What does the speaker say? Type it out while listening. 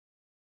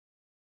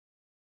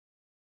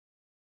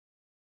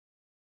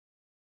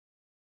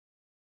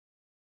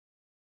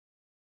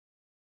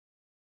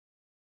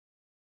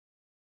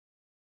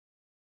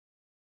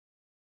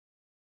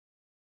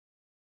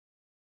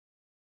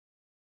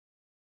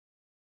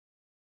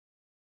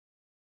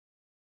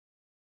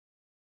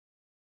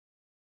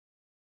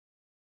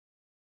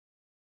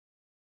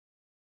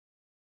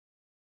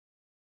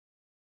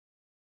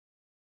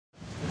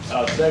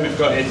Today we've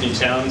got Anthony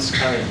Towns,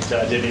 current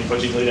Debian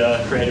Project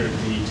Leader, creator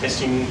of the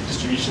testing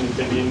distribution of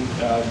Debian,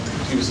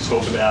 to give us a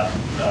talk about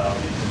the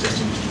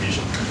testing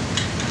distribution.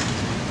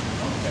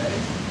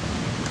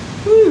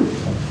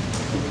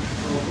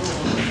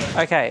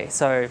 Okay,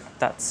 so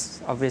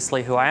that's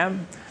obviously who I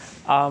am.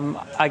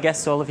 I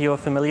guess all of you are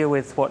familiar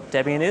with what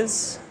Debian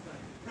is.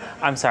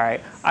 I'm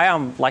sorry, I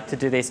like to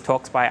do these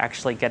talks by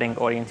actually getting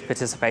audience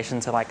participation,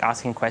 so like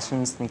asking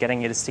questions and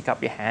getting you to stick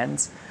up your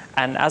hands.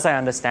 And as I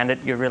understand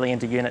it, you're really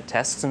into unit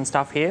tests and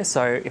stuff here,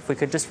 so if we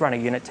could just run a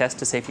unit test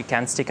to see if you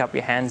can stick up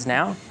your hands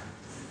now.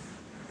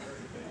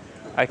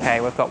 Okay,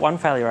 we've got one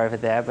failure over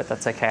there, but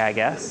that's okay, I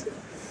guess.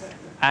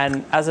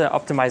 And as an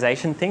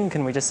optimization thing,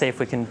 can we just see if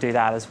we can do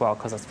that as well,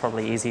 because that's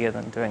probably easier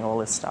than doing all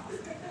this stuff.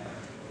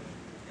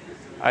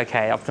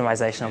 Okay,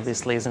 optimization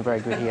obviously isn't very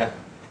good here.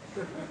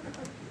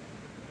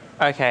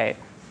 Okay,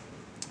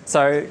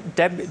 so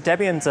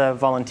Debian's a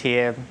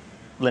volunteer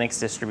Linux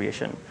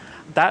distribution.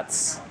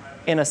 That's,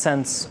 in a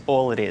sense,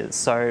 all it is.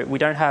 So we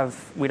don't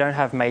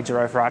have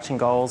major overarching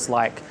goals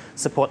like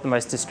support the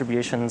most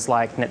distributions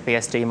like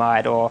NetBSD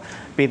might, or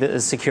be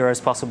as secure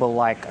as possible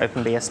like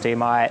OpenBSD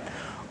might,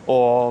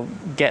 or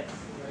get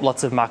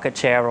lots of market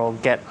share, or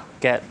get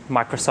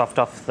Microsoft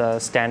off the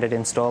standard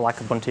install like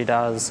Ubuntu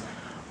does,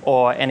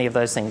 or any of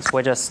those things.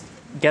 We're just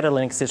get a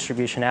Linux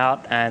distribution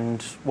out,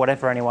 and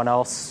whatever anyone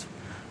else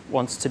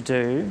wants to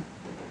do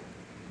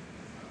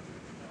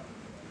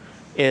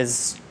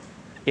is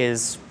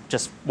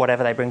just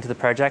whatever they bring to the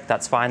project.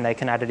 That's fine, they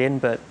can add it in,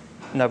 but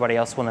nobody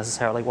else will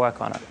necessarily work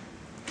on it.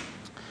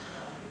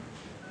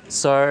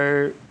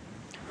 So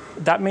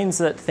that means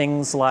that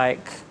things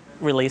like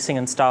releasing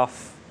and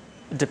stuff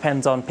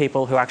depends on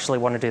people who actually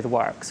want to do the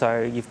work.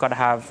 So you've got to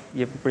have,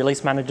 your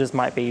release managers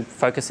might be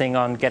focusing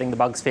on getting the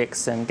bugs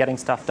fixed and getting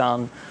stuff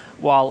done,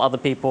 while other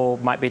people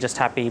might be just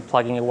happy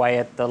plugging away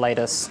at the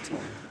latest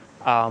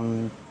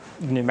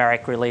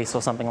numeric release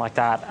or something like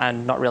that,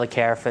 and not really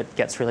care if it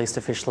gets released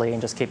officially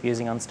and just keep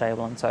using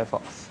unstable and so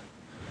forth.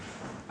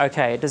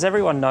 Okay, does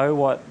everyone know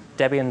what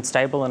Debian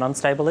stable and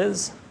unstable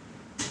is?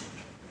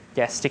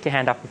 Yes, stick your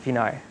hand up if you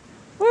know.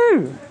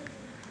 Woo!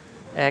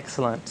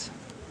 Excellent.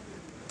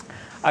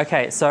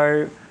 Okay,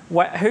 so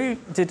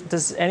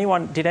did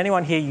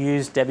anyone here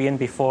use Debian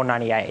before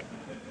 98?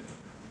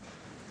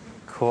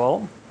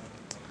 Cool.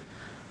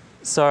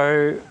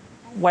 So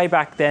way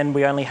back then,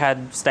 we only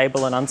had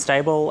stable and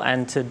unstable,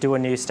 and to do a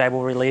new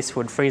stable release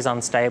would freeze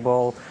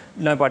unstable.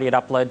 Nobody would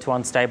upload to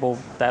unstable.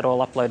 They'd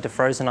all upload to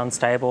frozen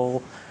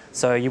unstable.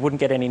 So you wouldn't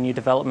get any new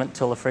development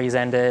till the freeze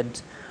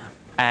ended.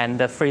 And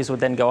the freeze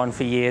would then go on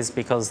for years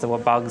because there were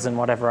bugs and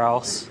whatever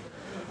else.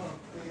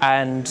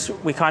 And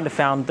we kind of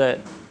found that,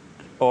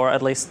 or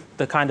at least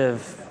the kind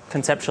of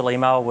conceptual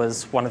email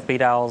was one of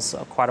BDAL's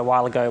quite a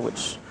while ago,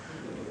 which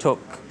took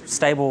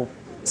stable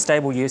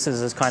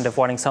users as kind of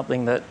wanting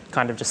something that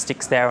kind of just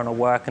sticks there and will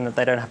work and that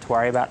they don't have to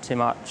worry about too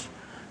much,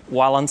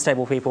 while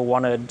unstable people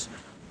wanted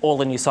all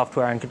the new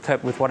software and could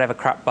cope with whatever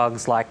crap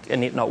bugs like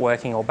init not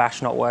working, or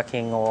bash not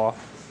working, or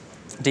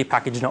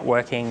dpkg not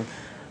working,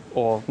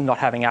 or not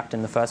having apt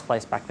in the first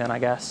place back then, I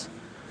guess.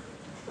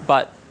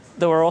 But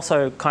there were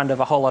also kind of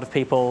a whole lot of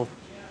people,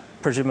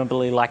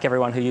 presumably like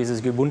everyone who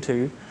uses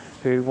Ubuntu,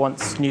 who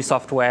wants new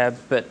software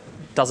but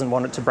doesn't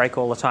want it to break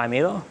all the time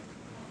either.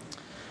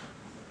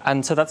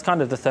 And so that's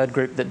kind of the third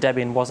group that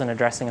Debian wasn't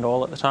addressing at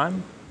all at the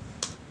time.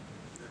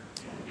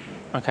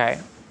 Okay.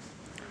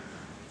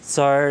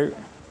 So,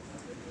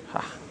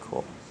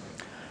 cool.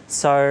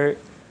 So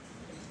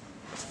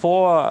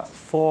for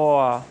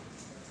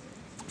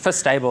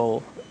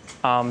stable,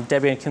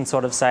 Debian can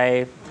sort of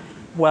say,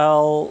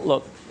 well,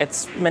 look,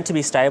 it's meant to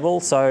be stable,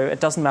 so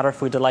it doesn't matter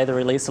if we delay the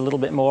release a little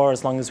bit more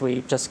as long as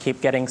we just keep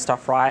getting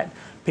stuff right.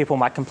 People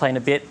might complain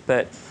a bit,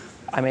 but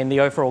I mean, the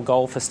overall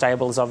goal for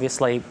stable is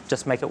obviously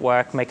just make it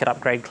work, make it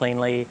upgrade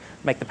cleanly,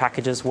 make the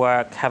packages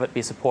work, have it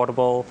be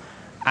supportable.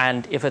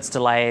 And if it's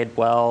delayed,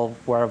 well,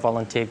 we're a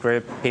volunteer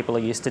group. People are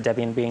used to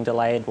Debian being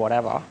delayed,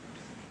 whatever.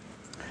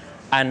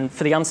 And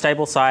for the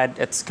unstable side,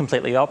 it's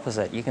completely the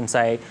opposite. You can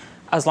say,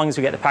 as long as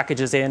we get the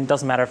packages in,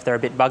 doesn't matter if they're a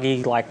bit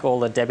buggy, like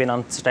all the Debian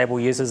unstable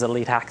users are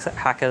lead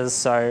hackers,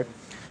 so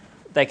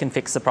they can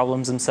fix the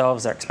problems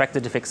themselves. They're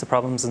expected to fix the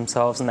problems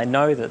themselves, and they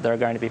know that there are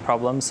going to be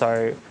problems,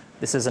 so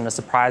this isn't a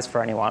surprise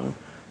for anyone.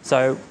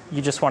 So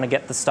you just want to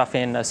get the stuff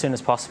in as soon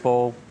as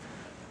possible.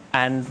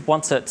 And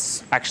once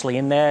it's actually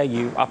in there,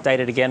 you update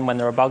it again when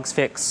there are bugs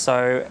fixed.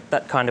 So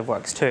that kind of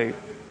works too.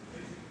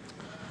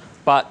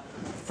 But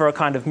for a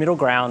kind of middle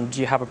ground,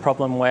 you have a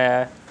problem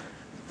where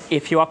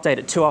if you update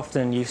it too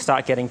often, you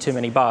start getting too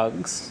many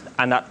bugs,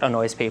 and that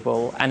annoys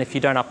people. And if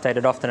you don't update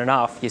it often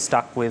enough, you're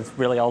stuck with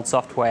really old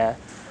software,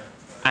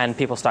 and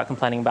people start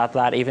complaining about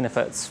that, even if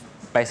it's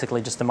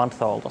basically just a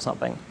month old or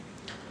something.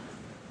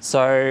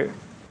 So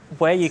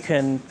where you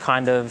can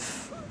kind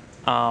of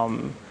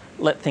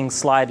let things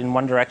slide in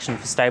one direction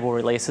for stable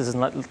releases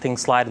and let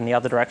things slide in the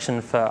other direction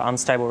for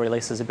unstable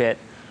releases a bit,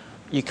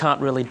 you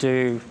can't really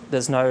do,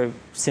 there's no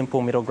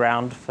simple middle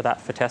ground for that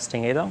for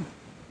testing either.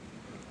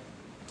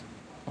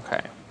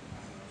 Okay.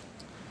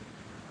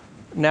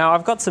 Now,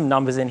 I've got some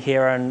numbers in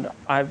here, and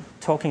I'm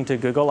talking to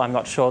Google. I'm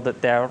not sure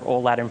that they're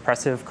all that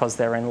impressive because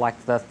they're in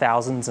like the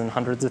thousands and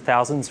hundreds of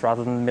thousands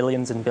rather than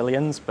millions and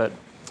billions, but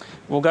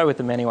we'll go with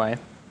them anyway.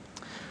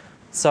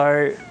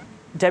 So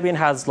Debian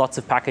has lots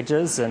of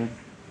packages, and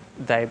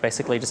they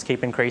basically just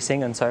keep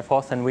increasing and so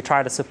forth, and we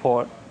try to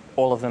support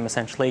all of them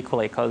essentially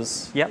equally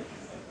because, yep.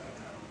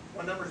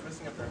 One number's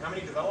missing up there. How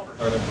many developers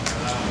are there?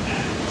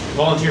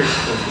 Volunteers.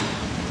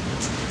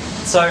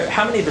 So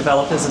how many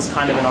developers is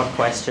kind of an odd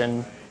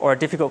question, or a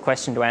difficult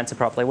question to answer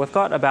properly. We've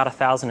got about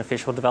 1,000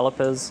 official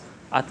developers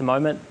at the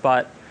moment,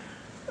 but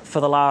for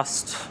the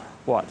last,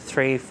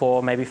 3,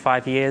 4, maybe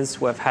 5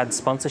 years, we've had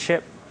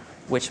sponsorship,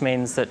 which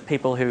means that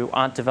people who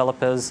aren't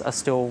developers are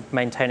still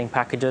maintaining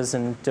packages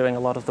and doing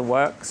a lot of the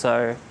work.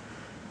 So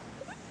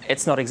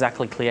it's not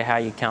exactly clear how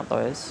you count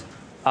those.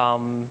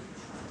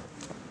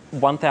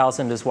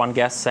 1,000 is one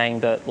guess,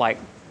 saying that like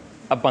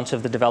a bunch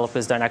of the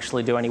developers don't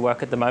actually do any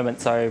work at the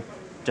moment. So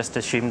just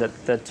assume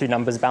that the two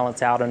numbers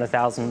balance out and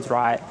 1,000's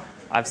right.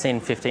 I've seen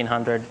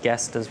 1,500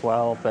 guessed as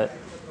well, but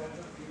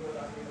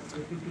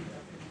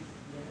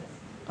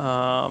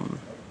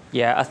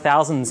yeah,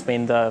 1,000's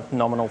been the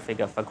nominal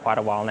figure for quite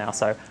a while now,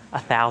 so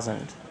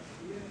 1,000.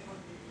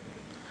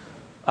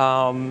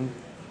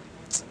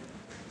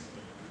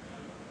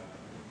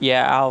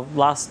 Yeah, our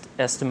last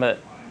estimate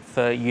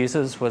for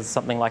users was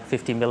something like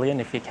 50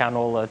 million if you count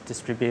all the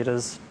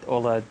distributors,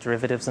 all the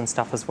derivatives and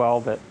stuff as well,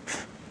 but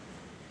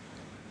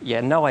yeah,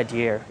 no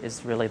idea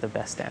is really the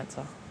best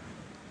answer.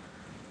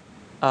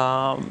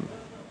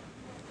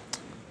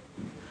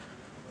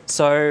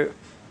 So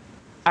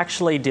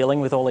actually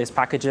dealing with all these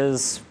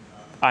packages,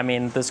 I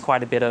mean, there's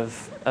quite a bit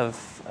of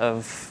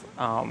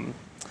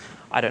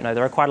I don't know,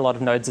 there are quite a lot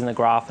of nodes in the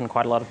graph and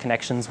quite a lot of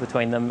connections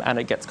between them, and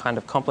it gets kind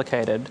of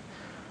complicated.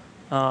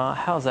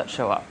 How does that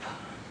show up?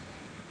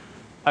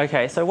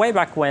 Okay, so way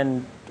back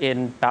when,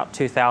 in about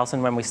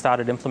 2000, when we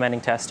started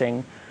implementing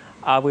testing,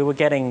 we were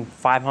getting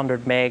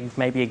 500 meg,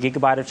 maybe a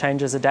gigabyte of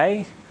changes a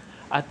day.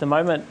 At the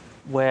moment,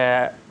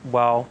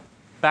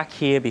 back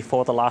here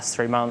before the last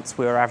 3 months,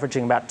 we were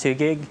averaging about 2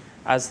 gig.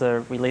 As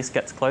the release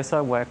gets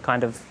closer, we're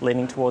kind of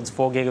leaning towards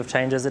 4 gig of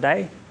changes a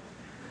day,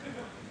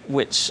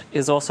 which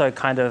is also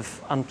kind of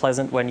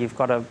unpleasant when you've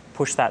got to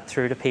push that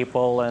through to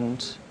people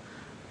and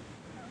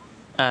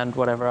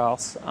whatever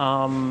else.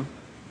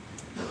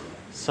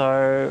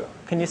 So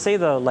can you see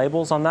the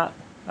labels on that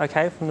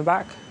okay from the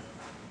back?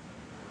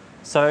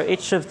 So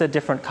each of the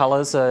different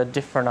colors are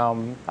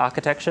different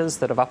architectures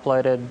that have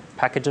uploaded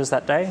packages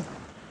that day.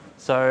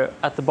 So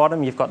at the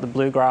bottom, you've got the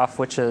blue graph,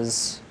 which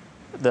is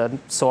the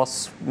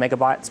source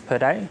megabytes per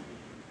day.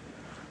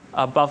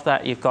 Above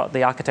that, you've got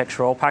the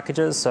architecture all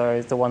packages,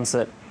 so the ones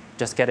that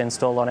just get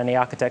installed on any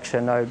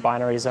architecture, no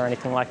binaries or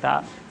anything like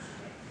that.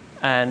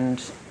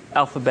 And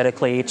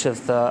alphabetically, each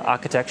of the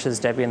architectures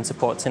Debian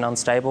supports in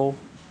unstable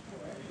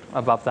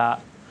above that.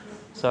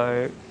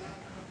 So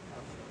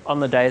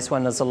on the days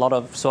when there's a lot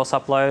of source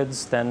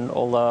uploads, then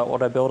all the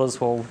auto builders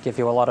will give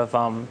you a lot of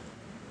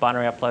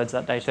binary uploads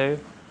that day too.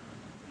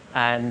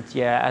 And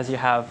yeah, as you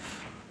have,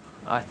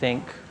 I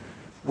think,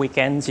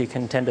 weekends, you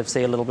can tend to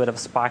see a little bit of a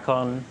spike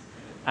on.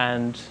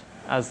 And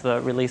as the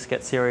release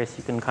gets serious,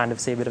 you can kind of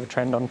see a bit of a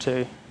trend on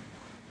too.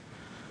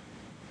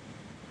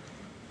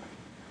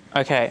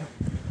 Okay.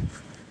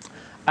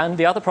 And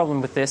the other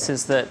problem with this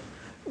is that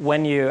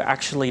when you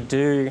actually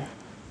do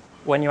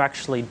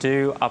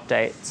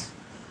updates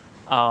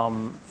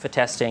for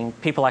testing,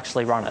 people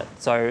actually run it.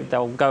 So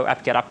they'll go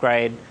apt-get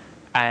upgrade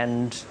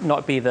and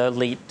not be the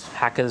elite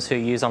hackers who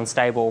use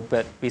unstable,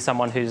 but be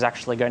someone who's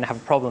actually going to have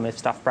a problem if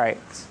stuff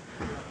breaks.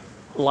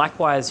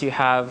 Likewise, you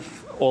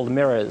have all the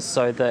mirrors,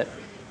 so that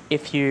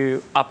if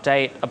you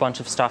update a bunch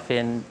of stuff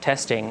in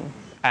testing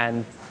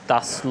and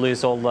thus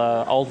lose all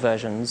the old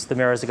versions, the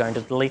mirrors are going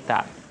to delete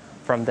that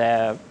from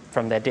their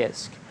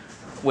disk,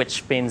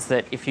 which means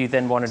that if you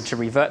then wanted to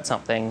revert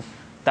something,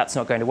 that's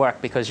not going to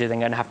work because you're then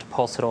going to have to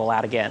pulse it all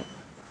out again.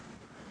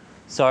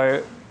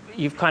 So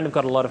you've kind of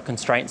got a lot of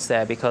constraints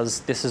there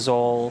because this is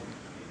all,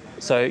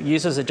 so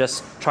users are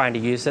just trying to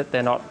use it.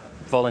 They're not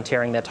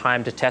volunteering their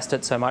time to test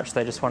it so much.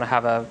 They just want to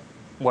have a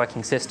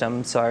working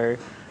system. So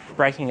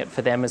breaking it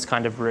for them is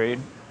kind of rude.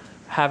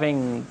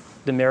 Having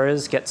the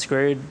mirrors get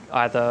screwed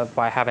either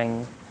by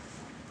having,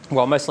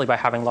 mostly by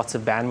having lots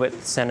of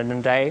bandwidth sent in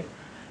a day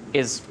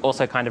is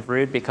also kind of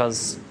rude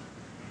because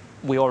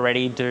we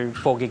already do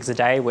 4 gigs a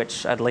day,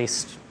 which at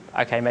least,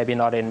 okay, maybe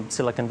not in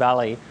Silicon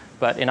Valley,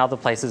 but in other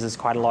places is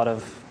quite a lot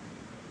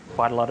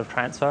of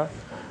transfer.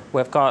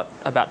 We've got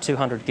about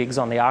 200 gigs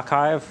on the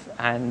archive,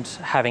 and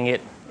having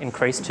it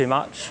increase too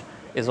much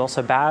is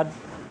also bad,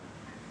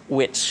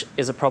 which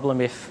is a problem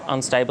if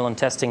unstable and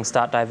testing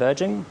start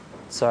diverging.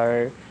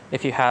 So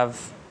if you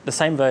have the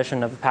same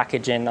version of a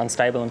package in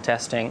unstable and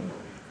testing,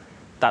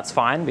 that's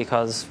fine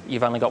because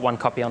you've only got one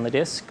copy on the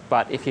disk.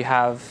 But if you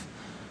have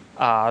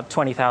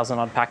 20,000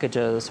 odd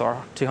packages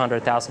or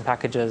 200,000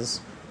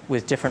 packages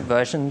with different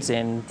versions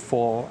in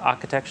 4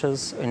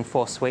 architectures, in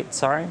 4 suites,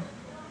 sorry.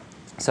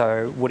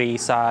 So Woody,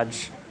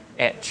 Sarge,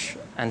 Etch,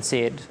 and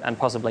SID, and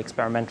possibly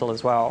experimental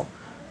as well.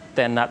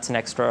 then that's an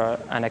extra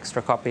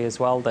copy as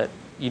well that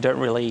you don't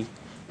really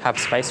have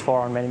space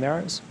for on many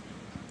mirrors.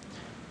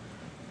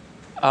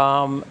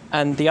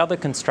 And the other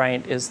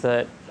constraint is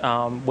that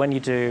when you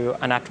do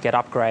an apt-get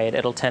upgrade,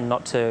 it'll tend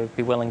not to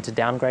be willing to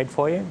downgrade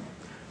for you.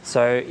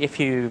 So if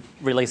you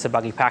release a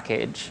buggy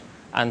package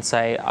and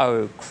say,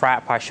 oh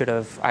crap,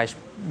 I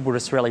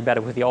was really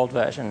better with the old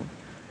version,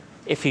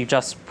 if you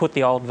just put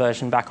the old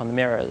version back on the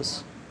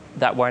mirrors,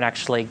 that won't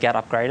actually get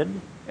upgraded.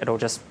 It'll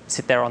just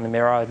sit there on the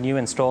mirror. New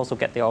installs will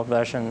get the old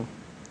version,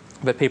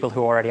 but people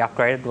who already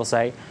upgraded will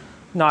say,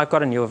 no, I've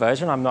got a newer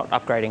version, I'm not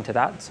upgrading to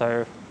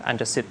that, and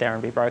just sit there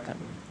and be broken.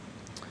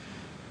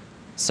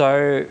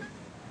 So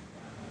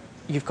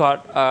you've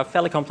got a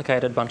fairly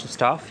complicated bunch of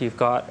stuff. You've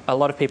got a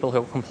lot of people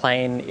who will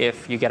complain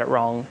if you get it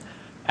wrong,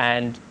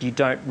 and you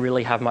don't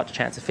really have much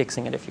chance of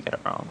fixing it if you get it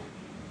wrong.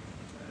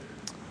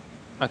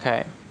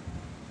 Okay.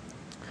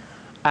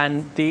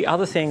 And the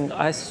other thing,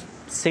 I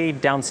see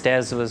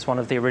downstairs was one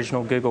of the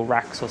original Google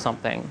racks or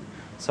something.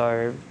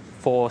 So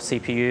 4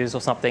 CPUs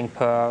or something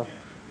per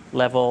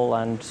level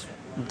and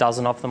a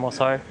dozen of them or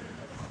so.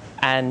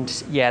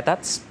 And yeah,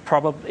 that's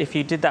probably, if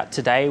you did that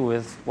today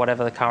with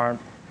whatever the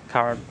current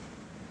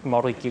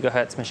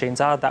multi-gigahertz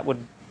machines are,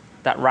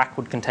 that rack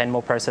would contain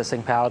more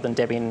processing power than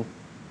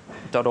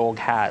Debian.org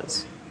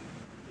has.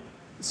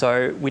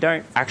 So we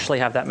don't actually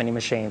have that many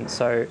machines.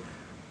 So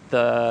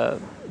the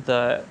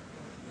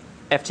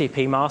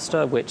FTP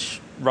master, which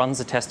runs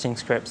the testing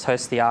scripts,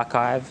 hosts the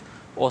archive,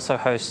 also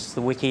hosts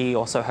the wiki,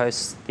 also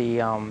hosts the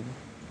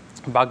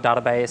bug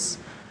database,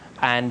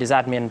 and is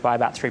admin by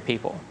about 3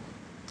 people.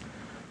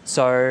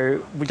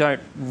 So we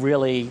can't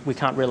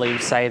really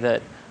say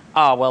that,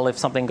 oh, well, if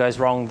something goes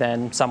wrong,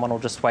 then someone will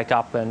just wake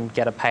up and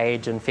get a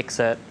page and fix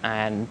it.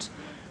 And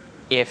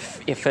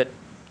if it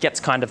gets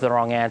kind of the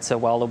wrong answer,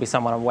 well, there'll be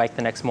someone awake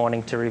the next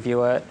morning to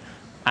review it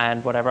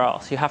and whatever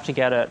else. You have to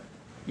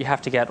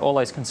get all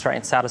those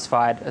constraints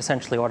satisfied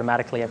essentially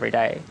automatically every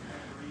day.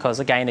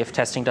 Because again, if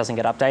testing doesn't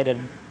get updated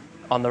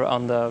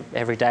on the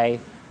every day,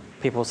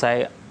 people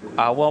say,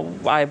 well,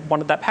 I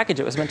wanted that package.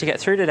 It was meant to get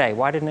through today.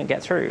 Why didn't it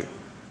get through?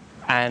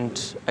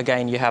 And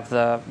again, you have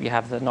the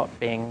not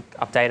being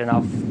updated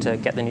enough to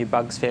get the new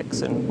bugs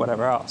fixed and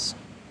whatever else.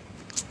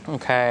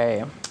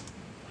 Okay.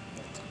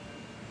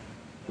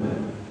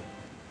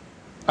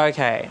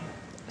 Okay.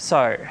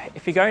 So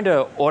if you're going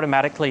to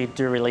automatically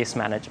do release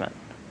management,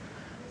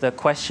 the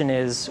question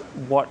is,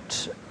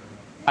 what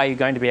are you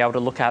going to be able to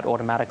look at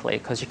automatically?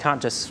 Because you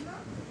can't just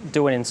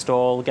do an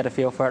install, get a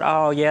feel for it.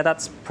 Oh, yeah,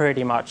 that's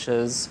pretty much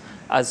as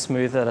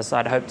smooth as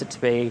I'd hoped it to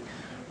be.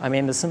 I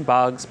mean, there's some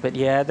bugs, but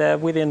yeah, they're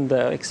within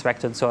the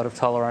expected sort of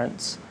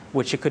tolerance,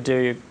 which you could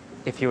do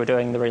if you were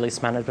doing the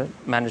release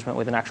management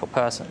with an actual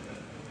person.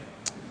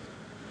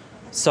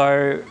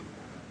 So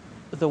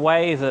the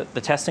way that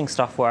the testing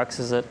stuff works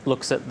is it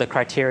looks at the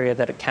criteria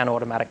that it can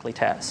automatically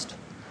test.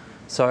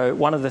 So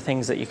one of the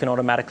things that you can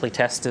automatically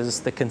test is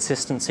the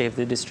consistency of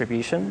the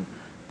distribution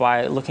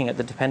by looking at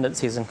the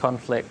dependencies and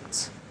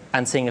conflicts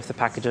and seeing if the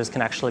packages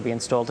can actually be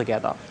installed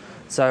together.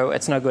 So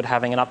it's no good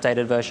having an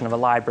updated version of a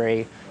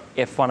library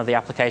if one of the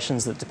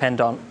applications that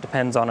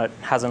depends on it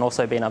hasn't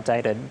also been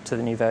updated to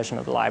the new version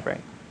of the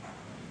library.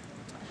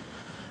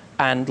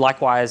 And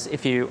likewise,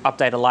 if you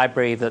update a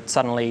library that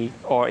suddenly,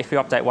 or if you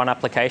update one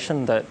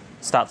application that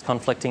starts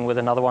conflicting with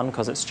another one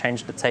because it's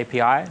changed its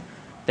API,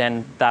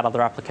 then that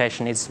other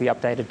application needs to be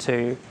updated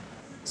too,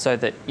 so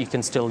that you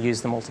can still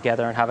use them all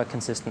together and have a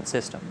consistent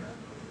system.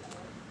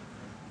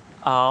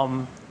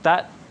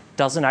 That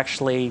doesn't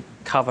actually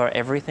cover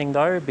everything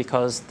though,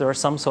 because there are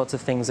some sorts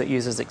of things that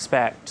users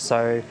expect.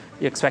 So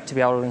you expect to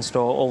be able to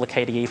install all the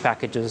KDE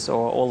packages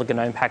or all the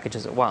GNOME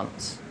packages at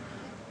once.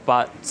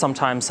 But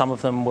sometimes some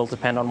of them will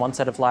depend on one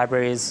set of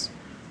libraries,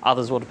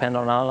 others will depend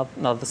on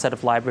another set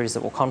of libraries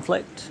that will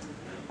conflict.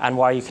 And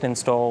while you can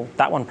install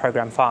that one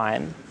program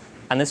fine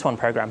and this one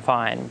program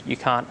fine, you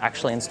can't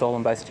actually install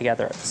them both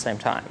together at the same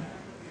time.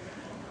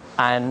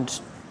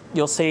 And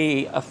you'll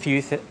see a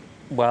few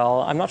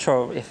well, I'm not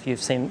sure if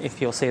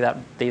you'll see that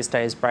these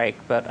days break,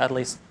 but at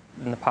least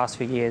in the past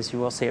few years you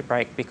will see it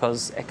break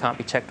because it can't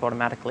be checked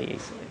automatically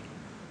easily.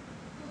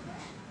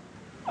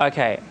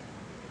 Okay,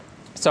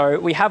 so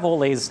we have all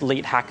these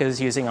elite hackers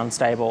using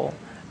Unstable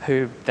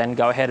who then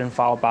go ahead and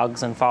file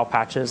bugs and file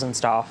patches and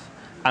stuff,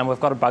 and we've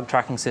got a bug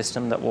tracking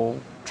system that will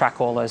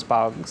track all those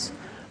bugs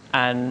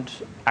and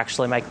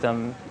actually make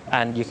them,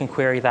 and you can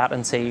query that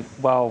and see,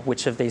 well,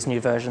 which of these new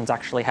versions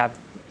actually have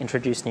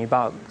introduced new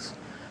bugs.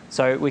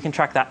 So we can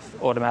track that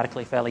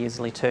automatically fairly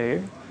easily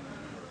too.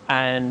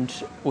 And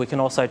we can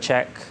also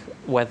check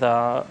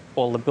whether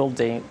all the build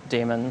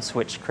daemons,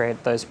 which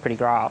create those pretty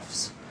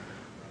graphs,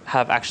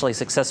 have actually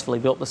successfully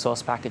built the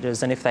source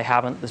packages. And if they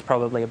haven't, there's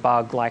probably a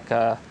bug like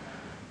a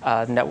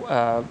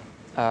byte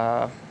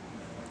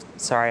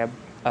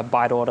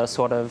order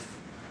sort of,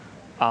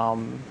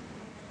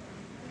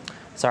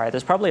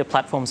 there's probably a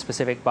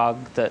platform-specific bug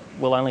that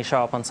will only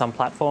show up on some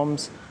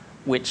platforms,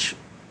 which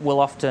will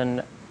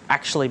often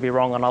actually be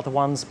wrong on other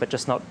ones, but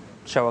just not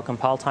show a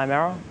compile time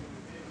error.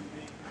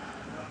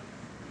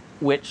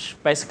 which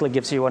basically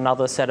gives you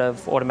another set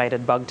of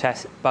automated bug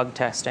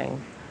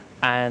testing.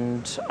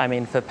 And I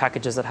mean, for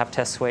packages that have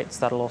test suites,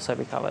 that'll also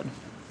be covered.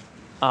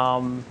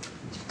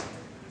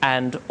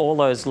 And all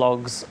those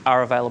logs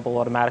are available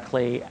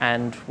automatically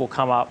and will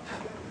come up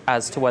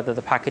as to whether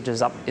the package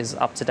is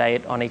up to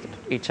date on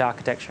each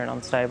architecture and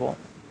unstable.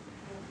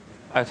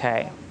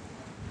 Okay.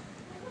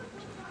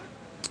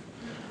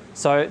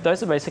 So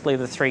those are basically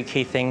the three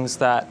key things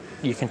that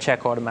you can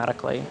check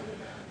automatically.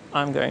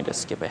 I'm going to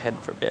skip ahead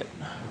for a bit.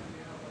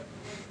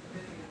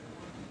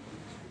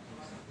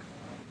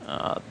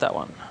 That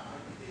one.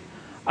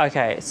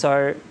 Okay,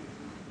 so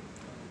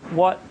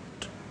what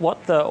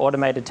the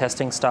automated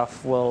testing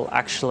stuff will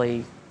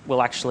actually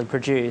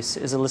produce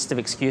is a list of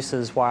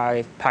excuses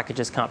why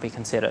packages can't be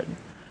considered.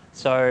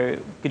 So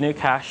GNU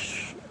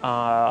Cache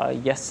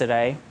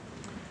yesterday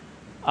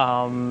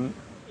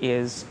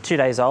is 2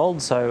 days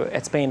old, so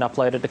it's been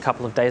uploaded a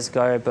couple of days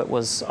ago, but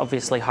was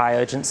obviously high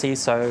urgency,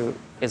 so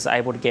is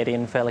able to get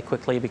in fairly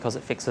quickly because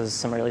it fixes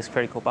some release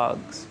critical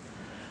bugs.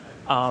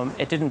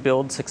 It didn't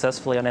build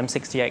successfully on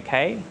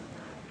M68K,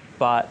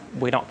 but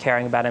we're not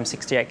caring about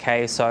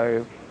M68K,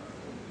 so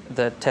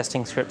the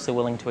testing scripts are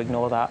willing to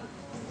ignore that.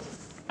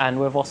 And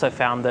we've also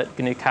found that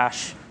GNU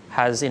Cache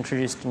has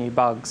introduced a new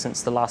bug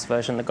since the last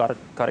version that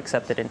got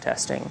accepted in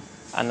testing,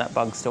 and that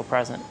bug's still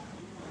present.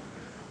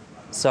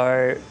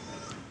 So,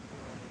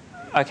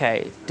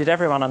 okay, did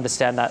everyone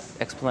understand that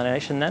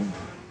explanation then?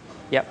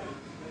 Yep.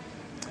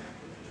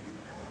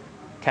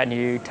 Can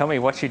you tell me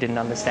what you didn't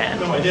understand?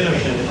 No, I did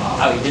understand it.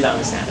 Oh, you did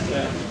understand it?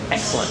 Yeah.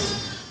 Excellent.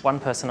 One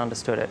person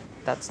understood it.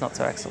 That's not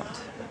so excellent.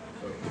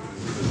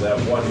 Is that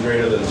one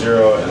greater than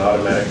 0 an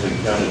automatically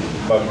counted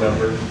bug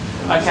number?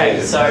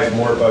 Okay, so it has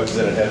more bugs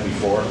than it had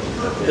before?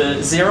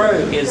 The 0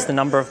 is the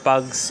number of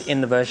bugs in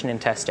the version in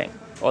testing,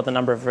 or the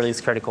number of release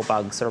critical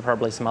bugs. There are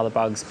probably some other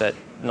bugs, but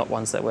not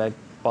ones that we're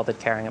bothered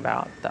caring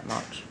about that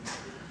much.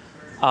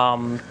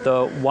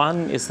 The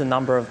 1 is the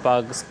number of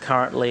bugs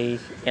currently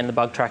in the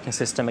bug tracking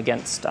system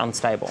against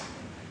unstable.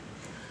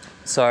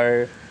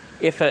 So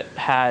if it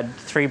had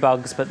 3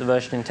 bugs, but the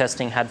version in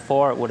testing had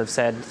 4, it would have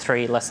said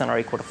 3 less than or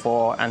equal to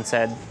 4 and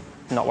said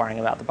not worrying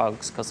about the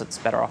bugs because it's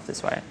better off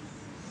this way.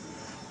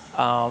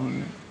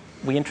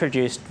 We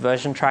introduced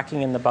version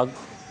tracking in the bug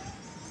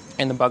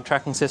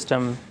tracking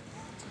system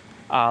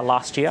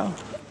last year,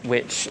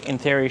 which in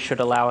theory should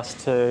allow us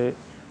to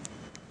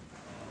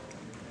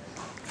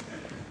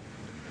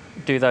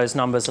do those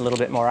numbers a little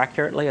bit more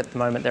accurately. At the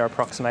moment, they're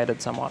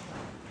approximated somewhat.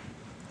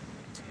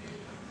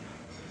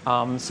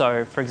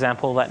 So, for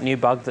example, that new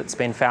bug that's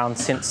been found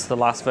since the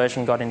last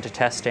version got into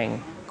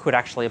testing could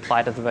actually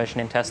apply to the version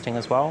in testing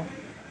as well.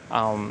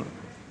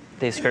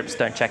 These scripts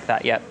don't check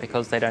that yet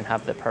because they don't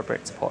have the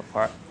appropriate support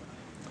for it.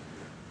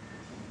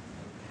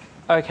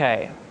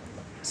 Okay,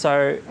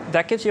 so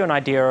that gives you an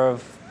idea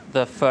of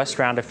the first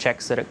round of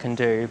checks that it can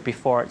do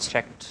before it's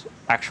checked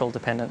actual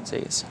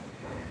dependencies.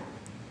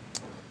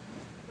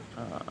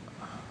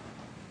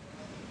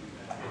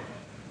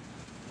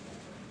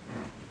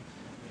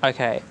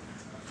 Okay,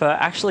 for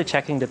actually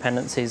checking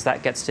dependencies,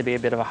 that gets to be a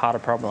bit of a harder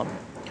problem.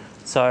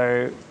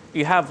 So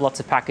you have lots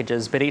of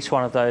packages, but each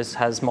one of those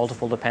has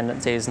multiple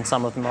dependencies, and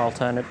some of them are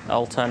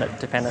alternate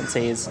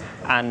dependencies,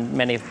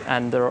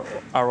 and there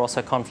are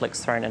also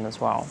conflicts thrown in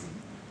as well.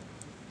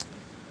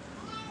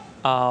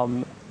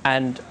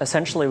 And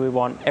essentially, we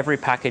want every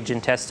package in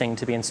testing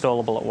to be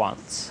installable at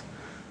once.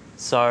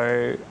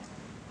 So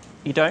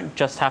you don't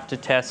just have to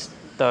test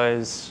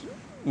those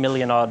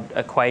million-odd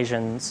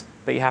equations,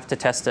 but you have to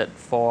test it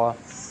for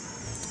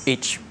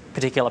each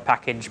particular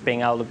package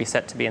being able to be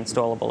set to be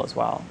installable as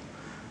well.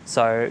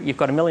 So you've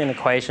got 1 million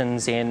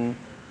equations in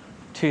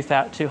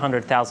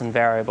 200,000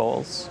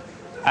 variables,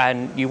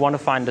 and you want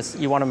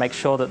to make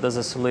sure that there's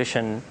a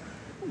solution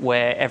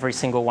where every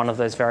single one of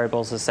those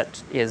variables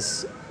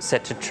is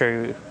set to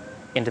true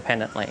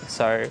independently.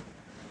 So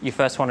you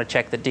first want to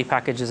check that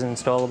dpkg is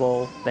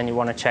installable, then you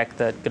want to check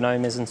that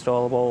GNOME is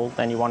installable,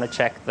 then you want to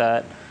check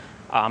that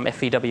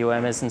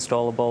FEWM is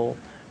installable,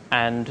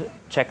 and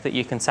check that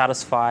you can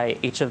satisfy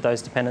each of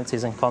those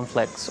dependencies and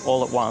conflicts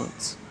all at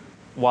once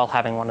while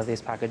having one of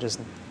these packages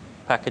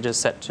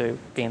set to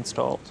be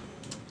installed.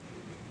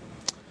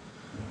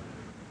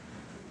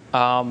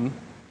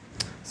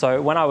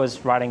 So when I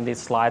was writing these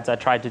slides, I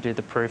tried to do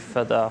the proof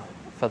for the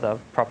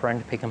proper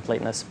NP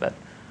completeness, but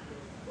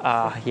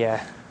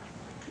yeah,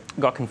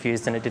 got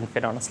confused and it didn't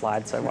fit on a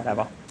slide, so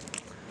whatever.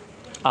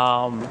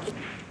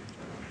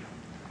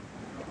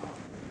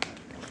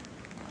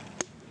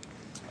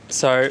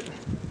 So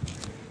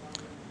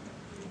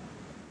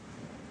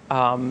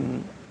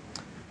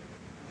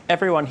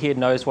everyone here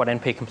knows what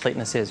NP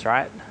completeness is,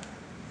 right?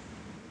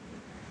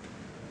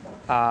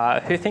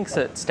 Who thinks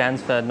it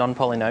stands for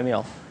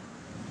non-polynomial?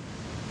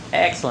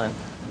 Excellent.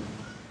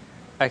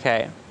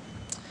 Okay.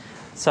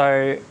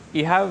 So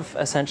you have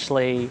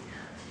essentially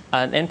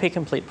an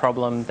NP-complete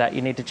problem that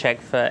you need to check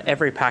for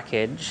every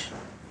package,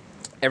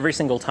 every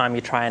single time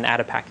you try and add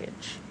a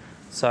package.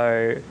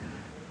 So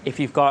if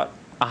you've got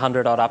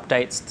 100 odd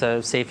updates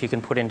to see if you can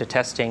put into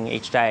testing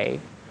each day,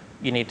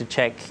 you need to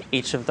check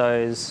each of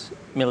those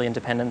million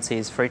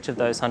dependencies for each of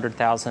those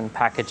 100,000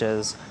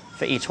 packages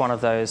for each one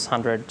of those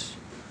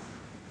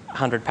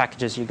 100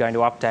 packages you're going to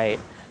update.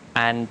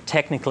 And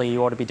technically,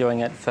 you ought to be doing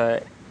it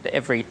for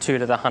every 2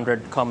 to the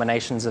 100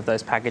 combinations of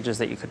those packages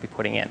that you could be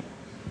putting in.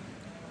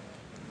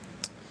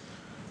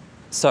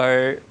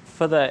 So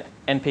for the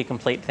NP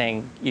complete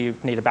thing, you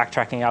need a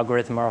backtracking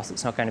algorithm or else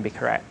it's not going to be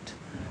correct.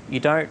 You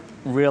don't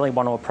really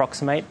want to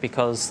approximate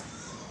because,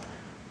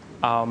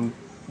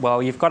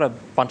 well, you've got a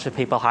bunch of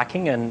people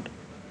hacking, and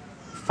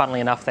funnily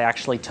enough, they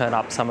actually turn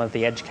up some of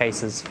the edge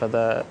cases for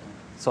the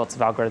sorts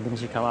of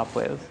algorithms you come up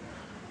with.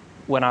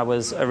 When I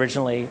was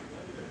originally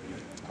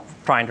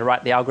trying to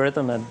write the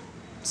algorithm and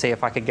see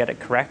if I could get it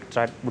correct,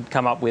 I would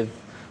come up with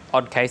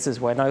odd cases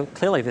where, no,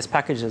 clearly this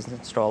package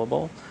isn't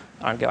installable.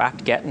 I'd go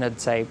apt-get, and it'd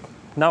say,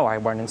 no, I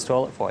won't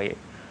install it for you.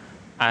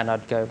 And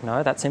I'd go,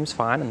 no, that seems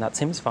fine, and that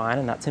seems fine,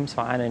 and that seems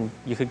fine. And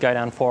you could go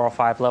down 4 or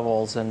 5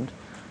 levels and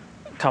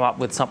come up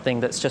with something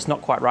that's just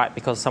not quite right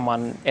because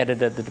someone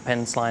edited the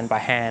depends line by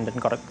hand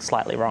and got it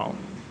slightly wrong.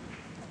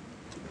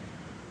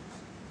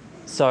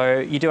 So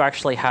you do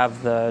actually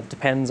have the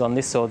depends on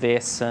this or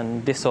this,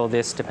 and this or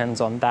this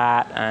depends on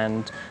that,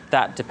 and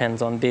that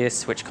depends on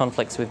this, which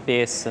conflicts with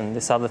this, and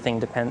this other thing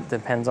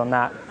depends on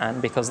that.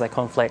 And because they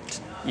conflict,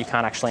 you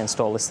can't actually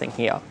install this thing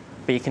here.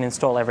 But you can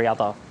install every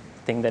other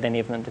thing that any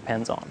of them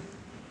depends on.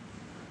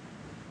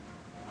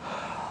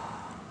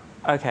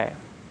 OK.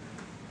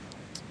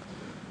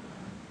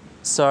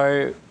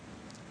 So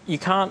you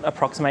can't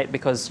approximate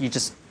because you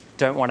just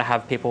don't want to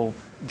have people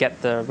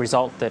get the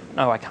result that,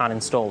 oh, I can't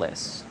install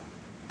this.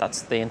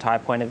 That's the entire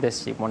point of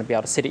this. You want to be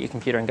able to sit at your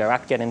computer and go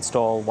apt-get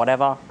install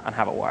whatever and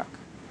have it work.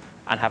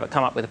 And have it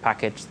come up with a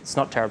package that's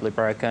not terribly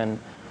broken,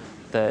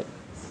 that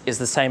is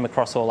the same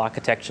across all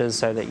architectures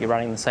so that you're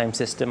running the same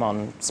system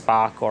on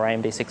Spark or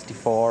AMD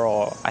 64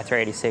 or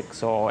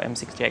i386 or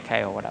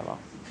M68K or whatever.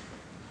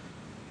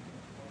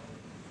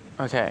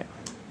 OK.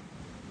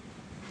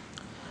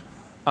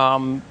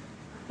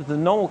 The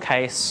normal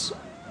case,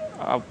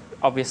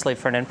 obviously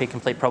for an NP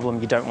complete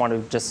problem, you don't want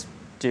to just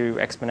do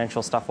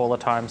exponential stuff all the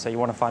time, so you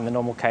want to find the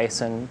normal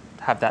case and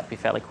have that be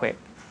fairly quick.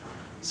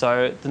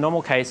 So the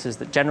normal case is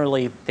that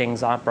generally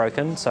things aren't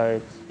broken.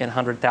 So in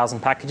 100,000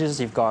 packages,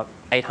 you've got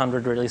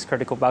 800 release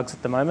critical bugs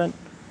at the moment.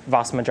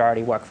 Vast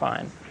majority work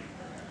fine.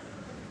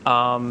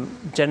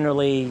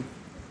 Generally,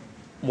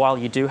 while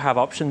you do have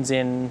options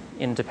in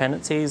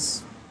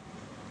dependencies,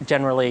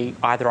 generally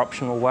either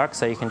option will work,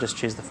 so you can just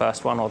choose the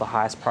first one or the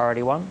highest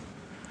priority one.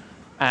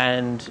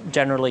 And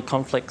generally,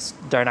 conflicts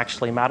don't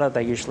actually matter.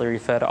 They usually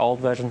refer to old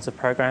versions of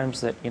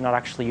programs that you're not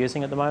actually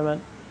using at the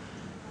moment.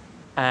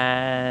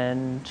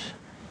 And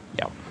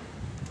yeah.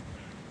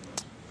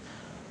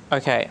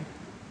 OK.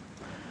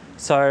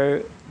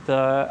 So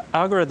the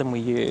algorithm we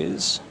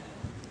use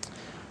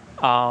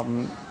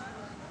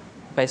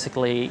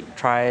basically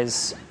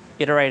tries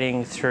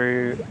iterating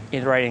through.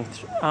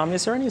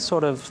 Is there any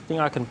sort of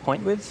thing I can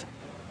point with?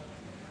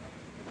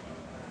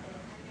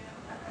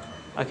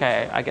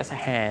 OK, I guess a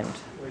hand.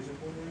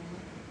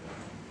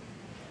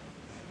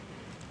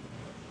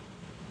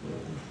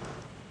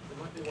 There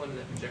might be one in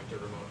the projector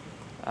remote.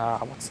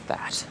 What's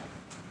that?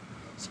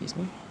 Excuse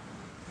me.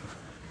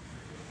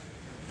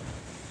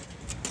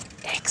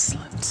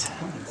 Excellent.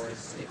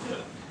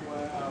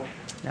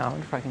 Now I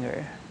wonder if I can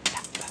go.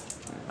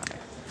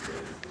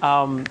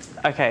 No.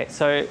 OK,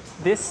 so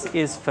this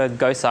is for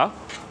Gosa,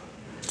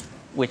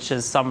 which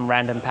is some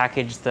random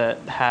package that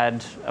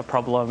had a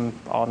problem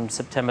on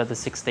September the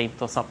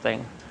 16th or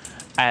something,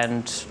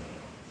 and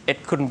it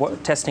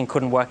testing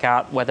couldn't work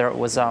out whether it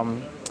was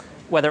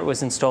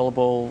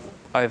installable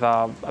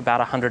over about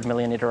 100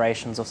 million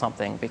iterations or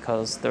something,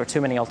 because there were too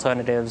many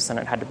alternatives and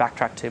it had to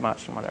backtrack too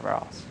much and whatever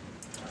else.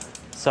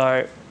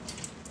 So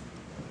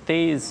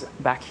these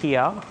back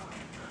here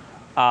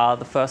are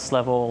the first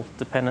level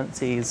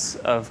dependencies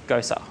of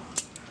Gosa.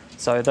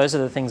 So those are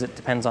the things it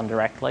depends on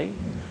directly.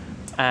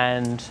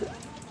 And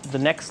the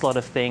next lot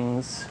of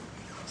things,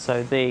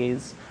 so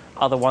these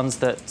are the ones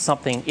that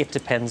something it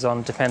depends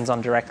on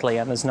directly,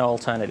 and there's no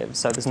alternative.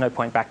 So there's no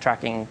point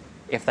backtracking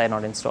if they're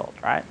not installed,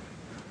 right?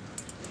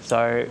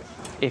 So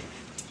if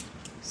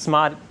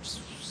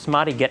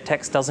Smarty get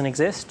text doesn't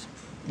exist,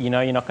 you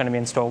know you're not going to be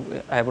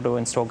able to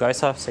install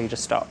Gosa, so you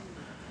just stop.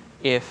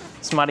 If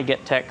Smarty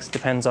get text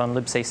depends on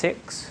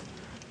libc6,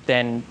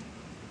 then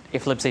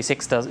if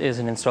libc6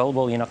 isn't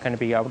installable, you're not going to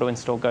be able to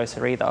install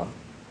Gosa either.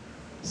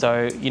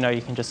 So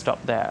you can just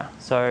stop there.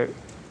 So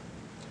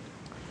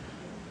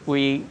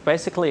we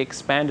basically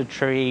expand a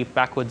tree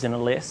backwards in a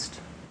list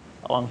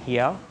along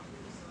here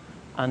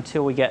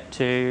until we get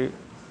to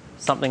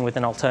something with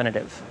an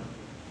alternative.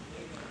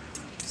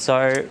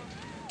 So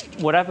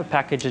whatever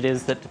package it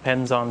is that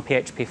depends on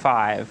PHP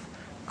 5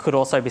 could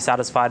also be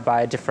satisfied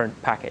by a different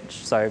package.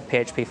 So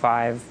PHP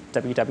 5,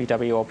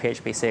 www, or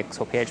PHP 6,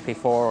 or PHP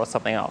 4, or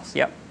something else.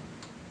 Yep.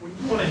 Would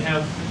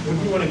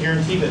you want to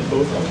guarantee that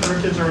both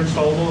alternatives are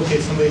installable in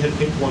case somebody had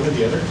picked one or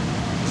the other?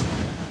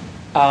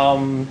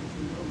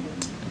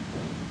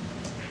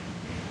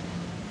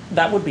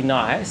 That would be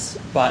nice,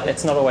 but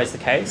it's not always the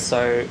case.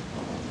 So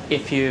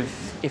if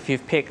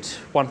you've picked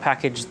one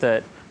package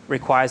that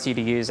requires you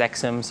to use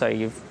exim, so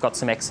you've got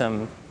some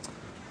exim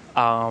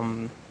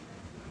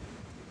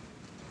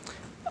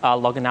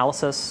log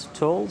analysis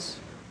tools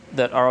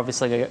that are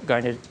obviously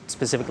going to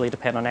specifically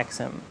depend on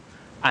exim,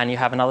 and you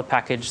have another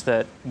package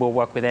that will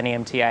work with any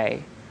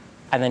MTA,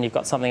 and then you've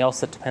got something else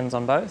that depends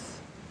on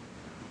both,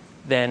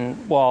 then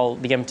while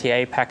the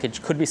MTA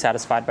package could be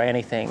satisfied by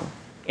anything,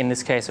 in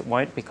this case it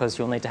won't, because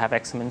you'll need to have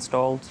exim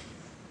installed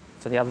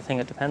for the other thing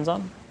it depends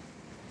on.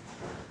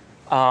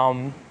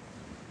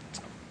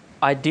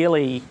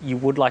 Ideally, you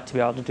would like to be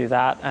able to do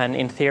that, and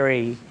in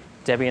theory,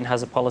 Debian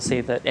has a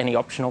policy that any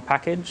optional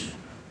package,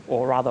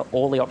 or rather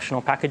all the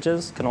optional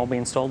packages, can all be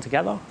installed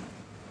together.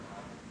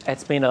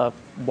 It's been a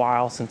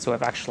while since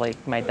we've actually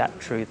made that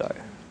true, though.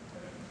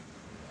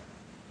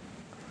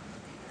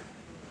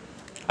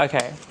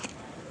 Okay.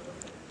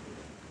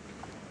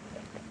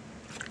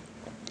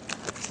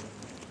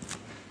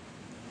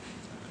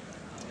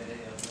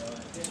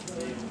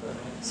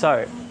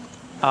 So,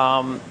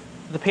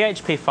 the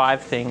PHP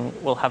 5 thing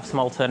will have some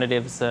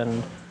alternatives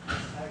and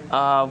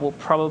will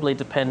probably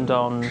depend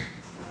on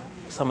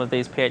some of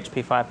these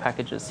PHP 5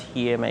 packages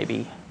here,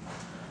 maybe.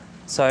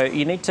 So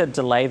you need to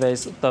delay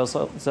those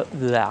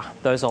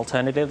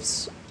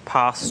alternatives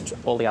past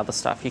all the other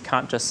stuff. You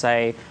can't just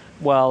say,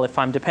 well, if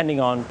I'm depending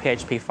on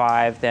PHP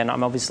 5, then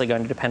I'm obviously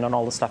going to depend on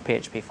all the stuff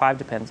PHP 5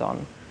 depends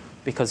on,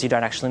 because you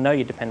don't actually know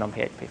you depend on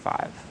PHP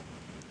 5.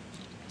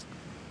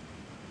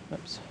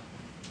 Oops.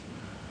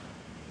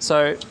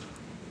 So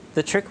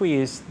the trick we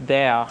use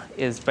there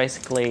is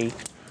basically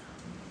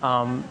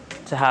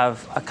to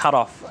have a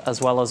cutoff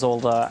as well as all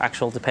the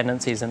actual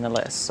dependencies in the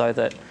list, so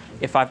that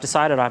if I've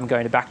decided I'm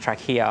going to backtrack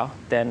here,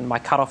 then my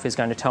cutoff is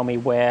going to tell me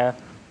where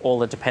all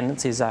the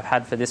dependencies I've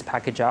had for this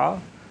package are.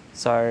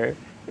 So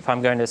if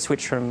I'm going to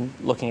switch from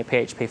looking at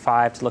PHP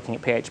 5 to looking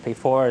at PHP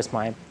 4 as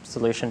my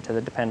solution to the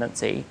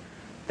dependency,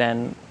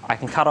 then I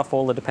can cut off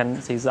all the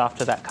dependencies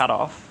after that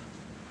cutoff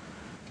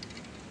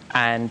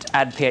and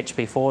add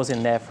PHP 4s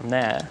in there from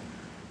there.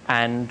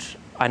 And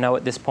I know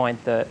at this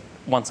point that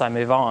once I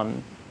move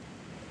on,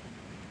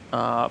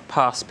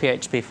 past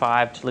PHP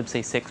 5 to libc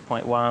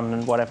 6.1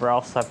 and whatever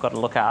else I've got to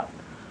look at,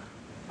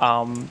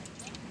 I'll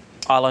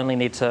only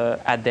need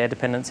to add their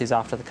dependencies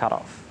after the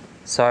cutoff.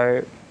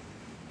 So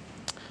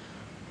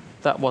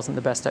that wasn't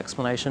the best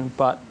explanation,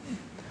 but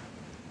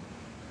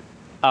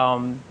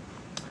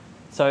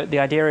so the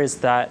idea is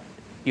that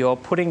you're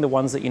putting the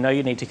ones that you know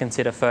you need to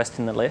consider first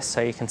in the list,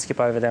 so you can skip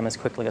over them as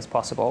quickly as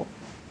possible.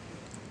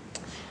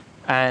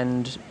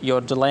 And you're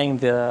delaying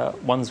the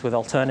ones with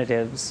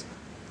alternatives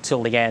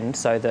till the end,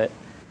 so that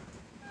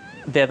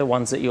they're the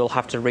ones that you'll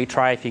have to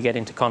retry if you get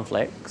into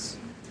conflicts.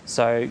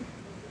 So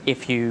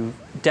if you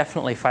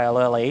definitely fail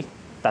early,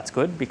 that's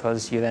good,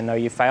 because you then know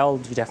you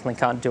failed. You definitely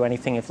can't do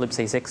anything if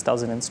libc 6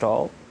 doesn't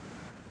install.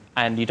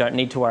 And you don't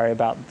need to worry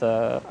about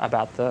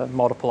the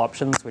multiple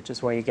options, which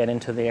is where you get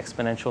into the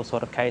exponential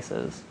sort of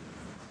cases.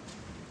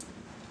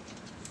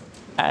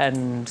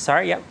 And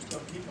sorry, yep.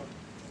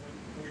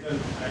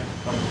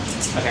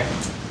 Okay.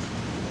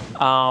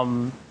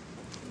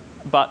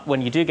 But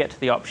when you do get to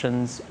the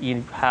options,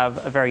 you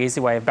have a very easy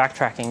way of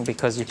backtracking,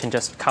 because you can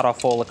just cut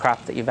off all the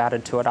crap that you've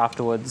added to it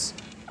afterwards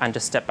and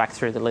just step back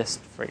through the list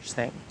for each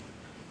thing.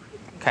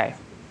 Okay.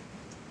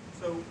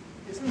 So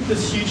isn't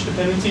this huge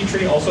dependency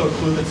tree also a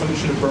clue that somebody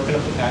should have broken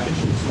up the package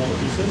into smaller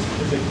pieces,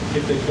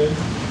 if they could?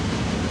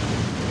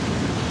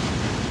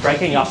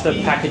 Breaking up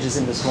the packages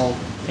into small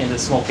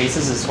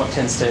pieces is what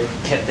tends to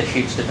get the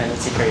huge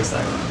dependency trees,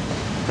 though.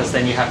 Because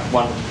then you have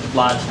one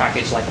large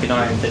package like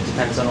GNOME that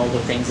depends on all the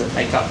things that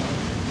make up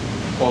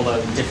all the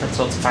different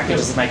sorts of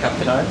packages that make up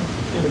GNOME.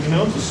 Yeah, but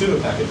GNOME's a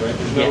pseudo package, right?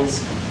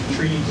 There's no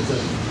tree.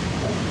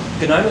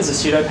 GNOME is a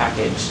pseudo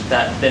package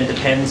that then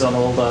depends on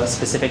all the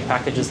specific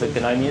packages that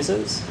GNOME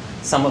uses.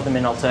 Some of them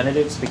in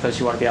alternatives, because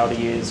you want to be able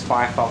to use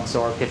Firefox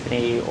or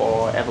Epiphany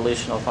or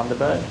Evolution or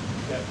Thunderbird.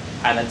 Yeah.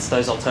 And it's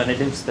those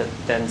alternatives that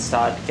then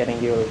start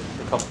getting you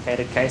the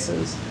complicated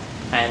cases.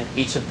 And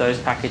each of those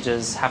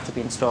packages have to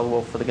be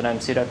installable for the GNOME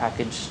pseudo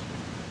package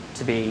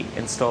to be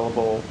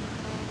installable,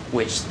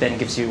 which then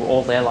gives you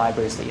all their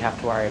libraries that you have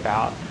to worry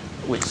about,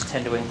 which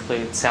tend to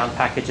include sound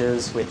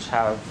packages, which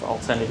have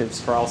alternatives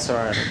for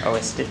ALSA and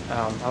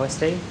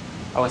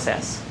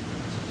OSS.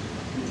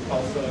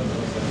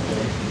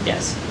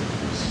 Yes.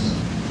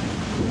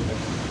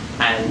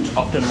 And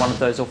often one of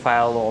those will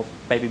fail, or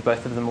maybe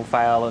both of them will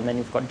fail, and then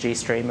you've got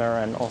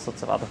GStreamer and all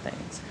sorts of other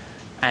things.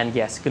 And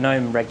yes,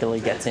 GNOME regularly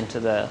gets into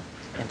the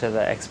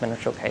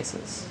exponential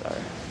cases. So,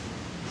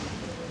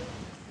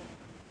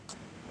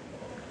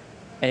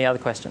 any other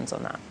questions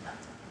on that?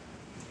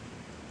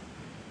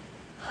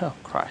 Oh,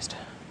 Christ.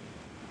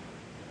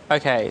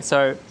 Okay,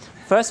 so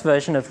first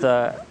version of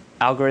the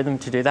algorithm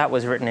to do that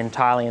was written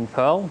entirely in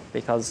Perl,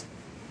 because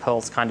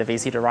Perl's kind of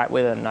easy to write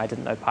with, and I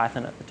didn't know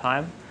Python at the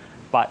time.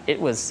 But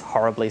it was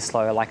horribly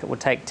slow. Like, it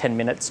would take 10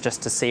 minutes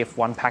just to see if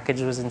one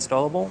package was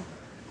installable,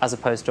 as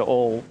opposed to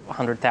all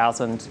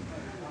 100,000,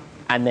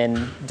 and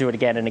then do it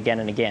again and again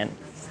and again.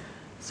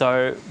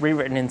 So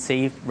rewritten in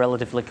C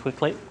relatively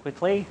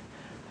quickly.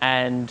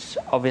 And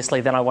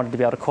obviously then I wanted to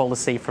be able to call the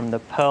C from the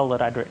Perl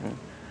that I'd written.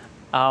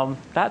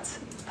 That's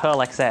Perl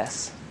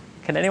XS.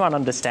 Can anyone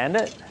understand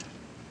it?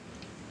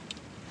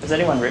 Has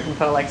anyone written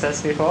Perl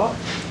XS before?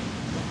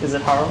 Is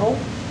it horrible?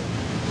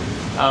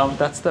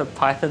 That's the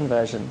Python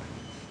version.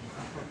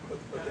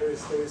 But there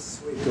is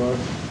Sweet, or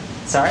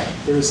Sorry?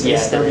 there is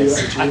Yeah, there is.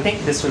 SWIG. I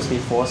think this was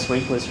before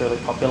Sweet was really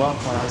popular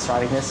when I was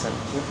writing this, and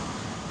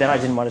then I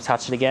didn't want to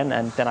touch it again,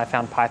 and then I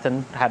found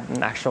Python had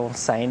an actual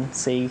sane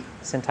C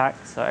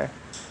syntax, so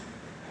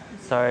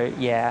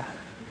yeah.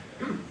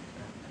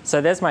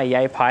 So there's my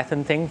yay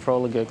Python thing for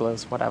all the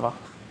Googlers, whatever.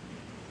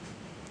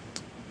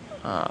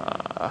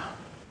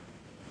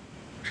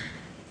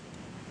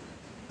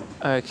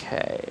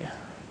 Okay.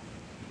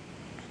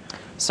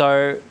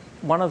 So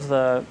one of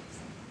the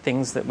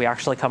things that we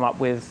actually come up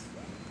with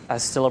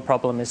as still a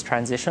problem is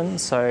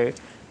transitions. So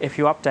if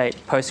you update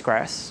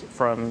Postgres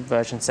from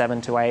version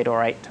 7 to 8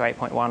 or 8 to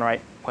 8.1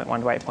 or 8.1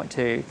 to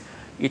 8.2,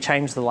 you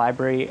change the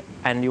library,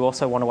 and you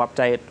also want to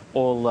update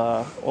all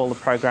the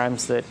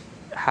programs that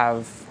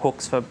have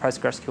hooks for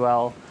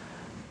PostgreSQL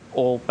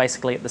all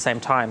basically at the same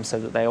time so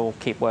that they all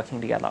keep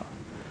working together.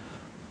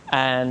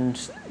 And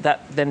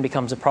that then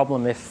becomes a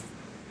problem if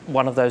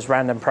one of those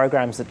random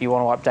programs that you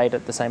want to update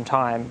at the same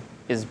time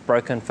is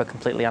broken for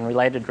completely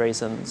unrelated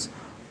reasons,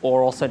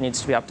 or also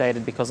needs to be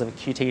updated because of a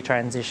Qt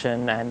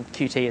transition, and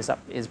Qt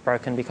is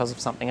broken because of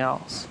something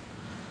else.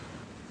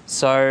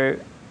 So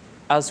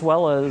as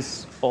well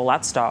as all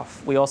that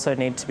stuff, we also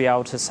need to be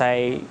able to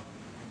say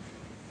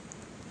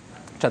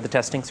to the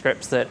testing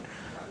scripts that,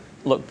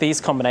 look,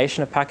 these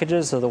combination of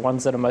packages are the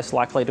ones that are most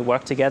likely to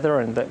work together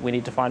and that we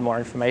need to find more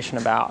information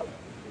about.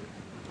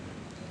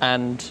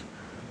 And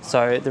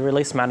so the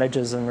release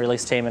managers and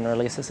release team and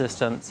release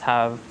assistants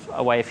have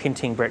a way of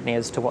hinting Brittany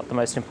as to what the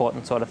most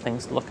important sort of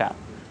things to look at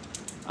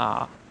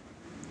are.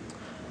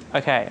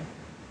 Okay,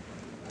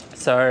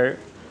 so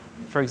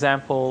for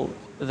example,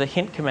 the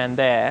hint command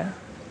there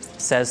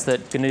says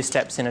that GNU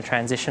step's in a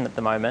transition at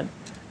the moment,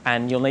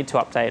 and you'll need to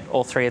update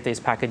all 3 of these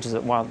packages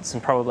at once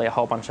and probably a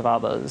whole bunch of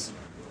others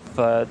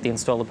for the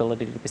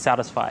installability to be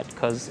satisfied.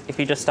 Because if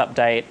you just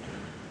update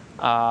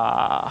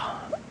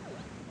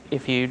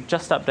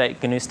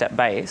GNU step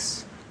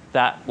base,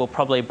 that will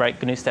probably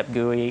break GNU step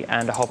GUI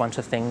and a whole bunch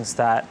of things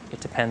that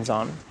it depends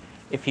on.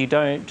 If you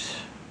don't,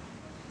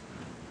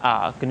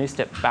 GNU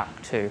step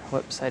back too.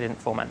 Whoops, I didn't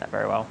format that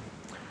very well.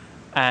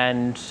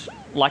 And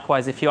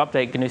likewise, if you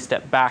update GNU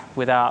step back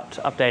without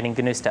updating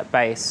GNU step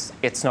base,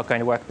 it's not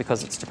going to work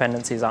because its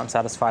dependencies aren't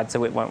satisfied,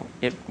 so it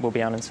will be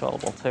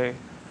uninstallable too.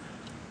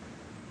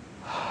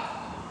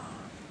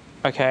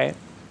 Okay.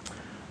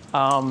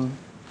 The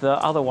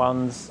other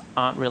ones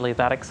aren't really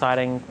that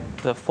exciting.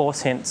 The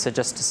force hints are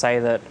just to say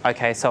that,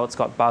 okay, so it's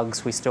got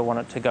bugs, we still want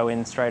it to go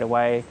in straight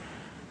away.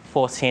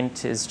 Force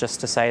hint is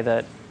just to say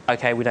that,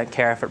 okay, we don't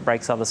care if it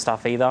breaks other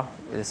stuff either.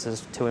 This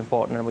is too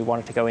important and we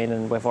want it to go in,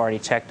 and we've already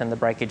checked and the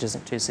breakage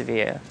isn't too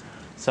severe.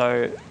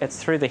 So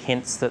it's through the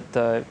hints that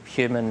the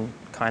human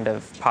kind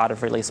of part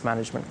of release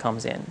management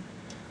comes in.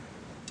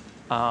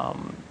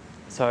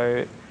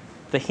 So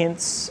the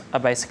hints are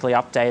basically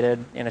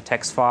updated in a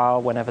text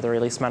file whenever the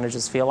release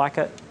managers feel like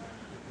it,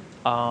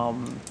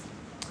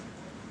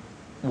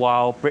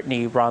 while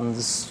Brittany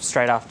runs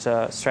straight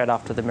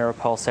after the mirror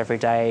pulse every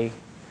day.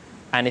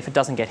 And if it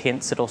doesn't get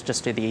hints, it'll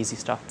just do the easy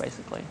stuff,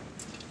 basically.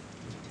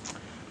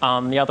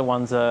 The other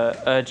ones are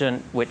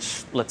urgent,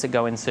 which lets it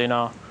go in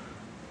sooner,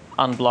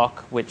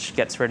 unblock, which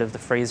gets rid of the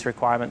freeze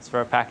requirements for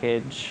a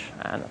package,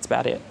 and that's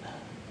about it.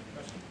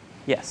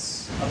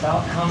 Yes?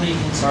 About how many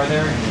hints are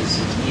there, and is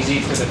it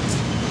easy for the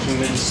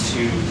humans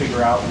to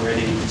figure out where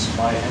they need to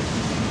supply it?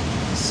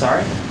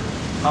 Sorry?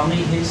 About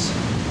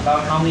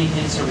how many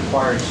hints are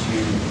required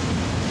to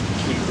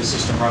keep the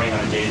system running on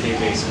a day-to-day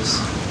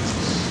basis?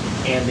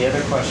 And the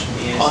other question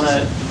is...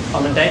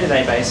 On a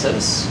day-to-day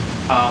basis,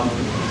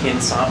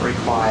 hints aren't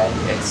required.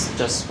 It's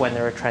just when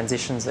there are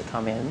transitions that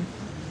come in.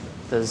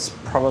 There's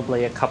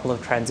probably a couple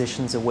of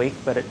transitions a week,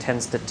 but it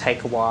tends to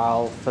take a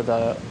while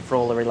for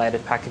all the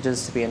related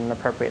packages to be in an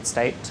appropriate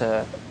state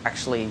to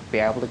actually be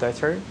able to go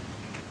through. Do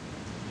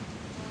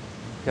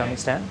you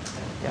understand?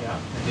 Yeah, I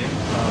do.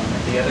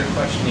 And the other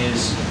question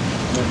is,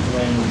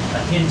 when a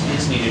hint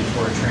is needed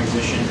for a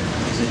transition,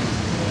 is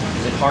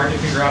it hard to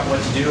figure out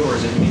what to do, or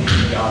is it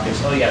immediately obvious?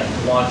 Oh yeah,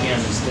 login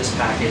is this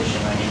package,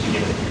 and I need to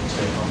give it a hint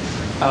to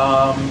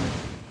home.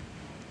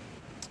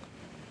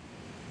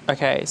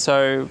 Okay,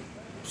 so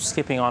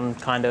skipping on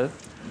kind of.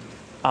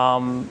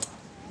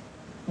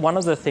 One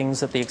of the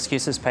things that the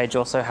excuses page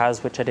also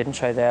has, which I didn't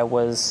show there,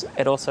 was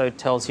it also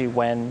tells you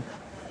when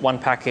one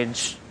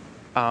package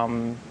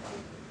can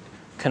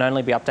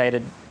only be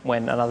updated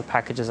when another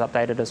package is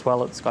updated as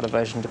well. It's got a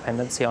version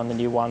dependency on the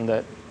new one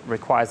that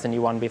requires the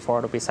new one before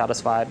it'll be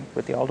satisfied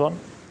with the old one.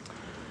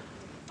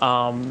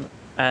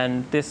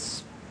 And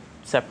this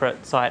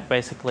separate site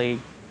basically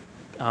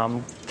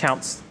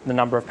counts the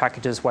number of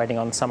packages waiting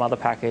on some other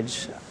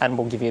package and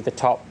will give you the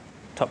top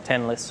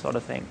 10 list sort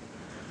of thing.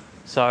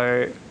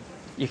 So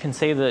you can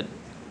see that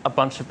a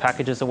bunch of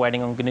packages are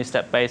waiting on GNU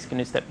Step Base,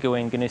 GNU Step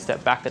GUI, and GNU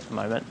Step Back at the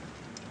moment.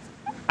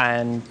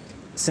 And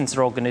since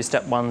they're all GNU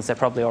Step 1s, they're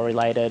probably all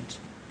related.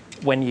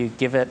 When you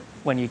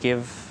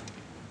give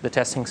the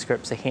testing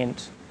scripts a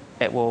hint,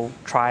 it will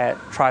try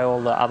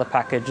all the other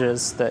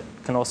packages that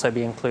can also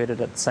be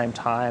included at the same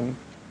time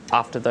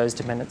after those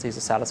dependencies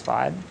are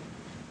satisfied,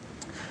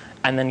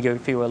 and then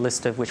give you a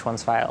list of which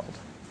ones failed.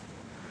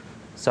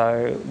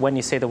 So when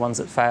you see the ones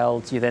that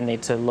failed, you then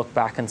need to look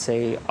back and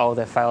see, oh,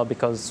 they failed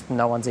because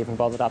no one's even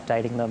bothered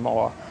updating them,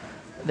 or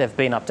they've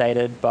been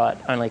updated, but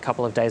only a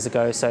couple of days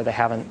ago, so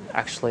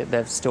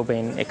they've still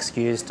been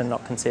excused and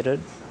not considered,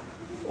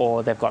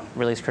 or they've got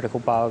release critical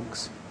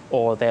bugs,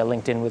 or they're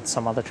linked in with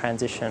some other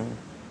transition,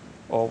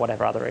 or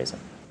whatever other reason.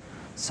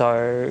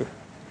 So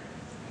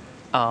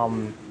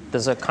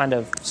there's a kind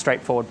of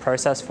straightforward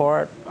process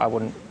for it. I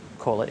wouldn't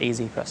call it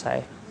easy per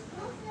se.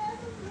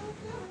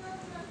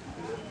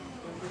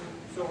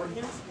 So are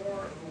hints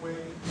more of a way,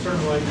 sort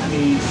of like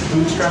the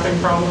bootstrapping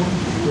problem?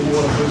 When you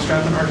want to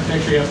bootstrap an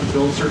architecture, you have to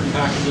build certain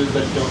packages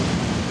that don't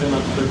depend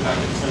on other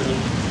packages. I mean,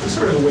 it's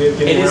sort of a way of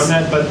getting around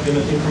that, but in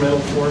an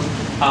incremental form.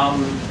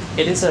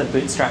 It is a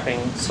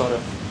bootstrapping sort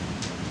of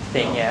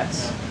thing,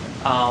 yes.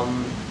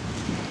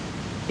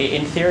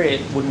 In theory,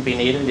 it wouldn't be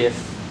needed if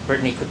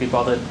Brittany could be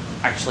bothered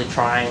actually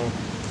trying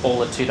all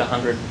the 2 to the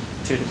 100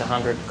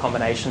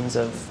 combinations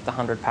of the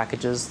 100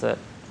 packages that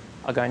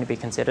are going to be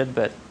considered,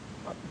 but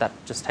that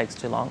just takes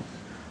too long.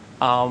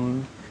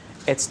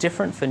 It's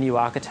different for new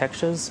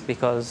architectures,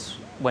 because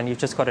when you've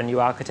just got a new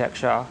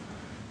architecture,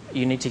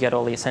 you need to get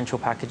all the essential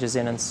packages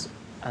in and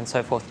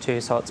so forth too,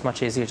 so it's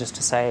much easier just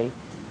to say,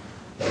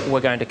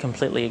 we're going to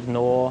completely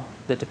ignore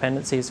the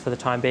dependencies for the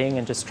time being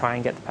and just try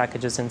and get the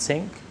packages in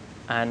sync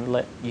and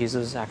let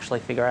users actually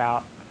figure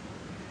out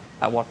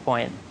at what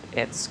point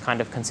it's kind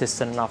of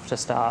consistent enough to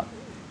start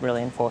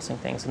really enforcing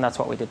things. And that's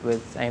what we did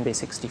with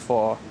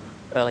AMD64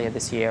 earlier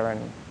this year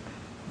and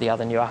the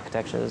other new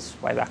architectures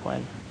way back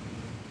when.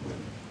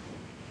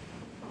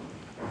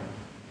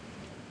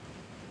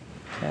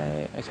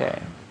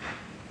 Okay.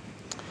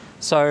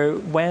 So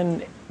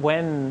when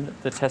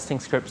the testing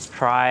scripts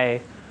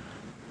try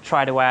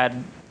to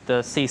add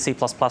the C++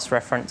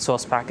 reference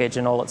source package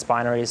and all its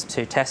binaries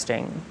to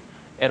testing,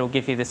 it'll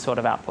give you this sort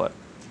of output,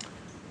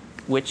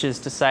 which is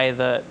to say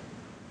that,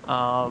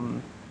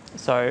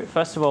 so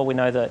first of all, we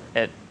know that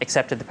it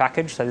accepted the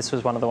package, so this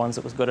was one of the ones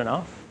that was good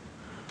enough.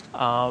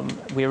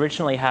 We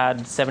originally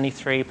had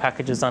 73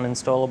 packages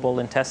uninstallable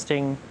in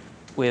testing,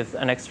 with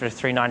an extra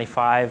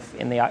 395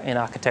 in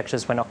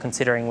architectures we're not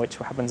considering, which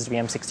happens to be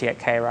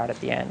M68K right at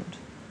the end.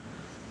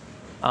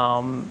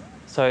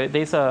 So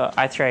these are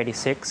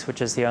i386,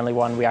 which is the only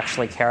one we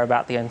actually care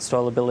about the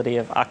installability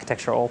of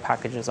architecture all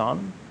packages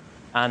on,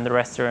 and the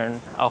rest are in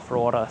alpha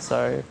order.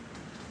 So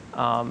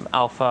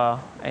alpha,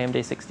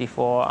 AMD64,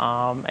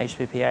 ARM,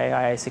 HPPA,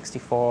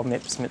 IA64,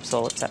 MIPS,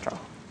 MIPSL, etc.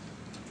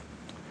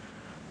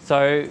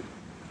 So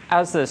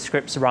as the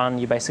scripts run,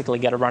 you basically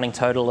get a running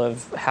total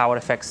of how it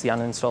affects the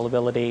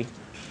uninstallability.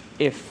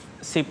 If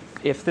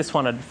this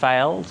one had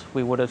failed,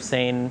 we would have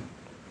seen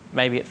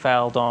maybe it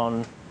failed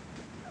on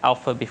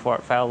alpha before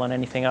it failed on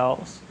anything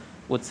else.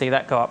 Would see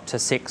that go up to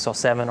 6 or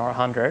 7 or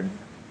 100,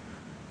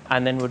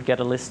 and then would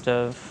get a list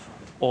of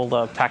all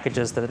the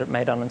packages that it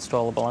made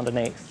uninstallable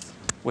underneath,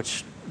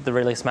 which the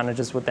release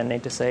managers would then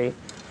need to see,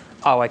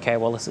 oh, okay,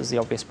 well, this is the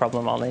obvious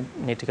problem. I'll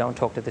need to go and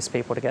talk to these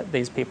people to get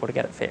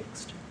it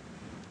fixed.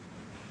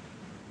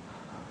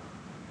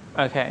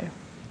 Okay,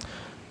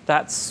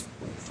 that's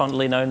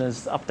fondly known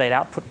as update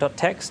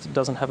output.txt. It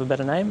doesn't have a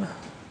better name.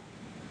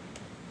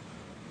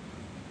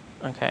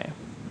 Okay.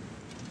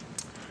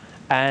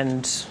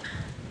 And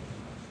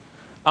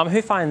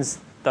who finds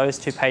those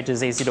two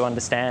pages easy to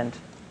understand?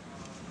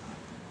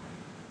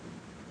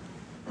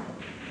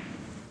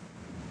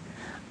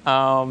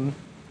 So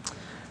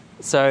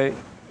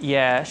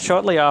yeah,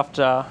 shortly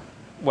after,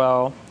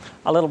 well,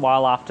 a little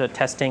while after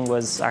testing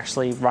was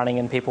actually running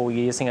and people were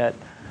using it,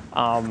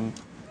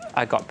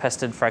 I got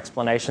pestered for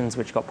explanations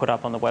which got put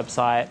up on the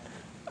website.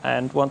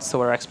 And once there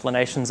were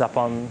explanations up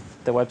on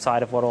the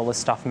website of what all this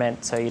stuff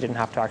meant, so you didn't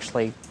have to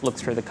actually look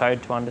through the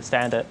code to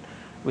understand it,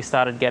 we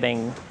started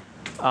getting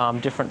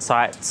different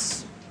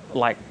sites,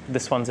 like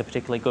this one's a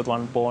particularly good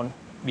one,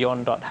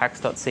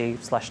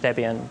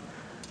 bjorn.hacks.c/Debian,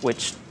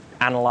 which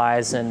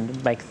analyze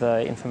and make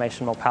the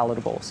information more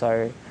palatable.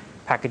 So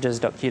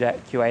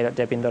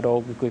packages.qa.debian.org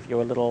will give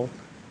you a little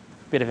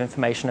bit of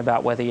information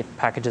about whether your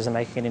packages are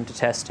making it into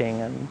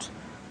testing, and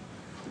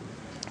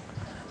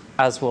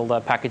as will the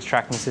package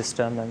tracking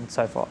system and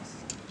so forth.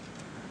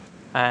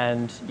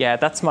 And yeah,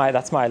 that's my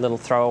little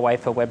throwaway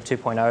for Web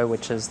 2.0,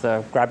 which is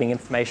the grabbing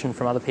information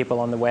from other people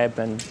on the web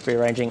and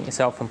rearranging it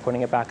yourself and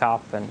putting it back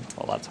up and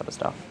all that sort of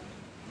stuff.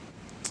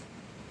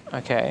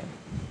 Okay.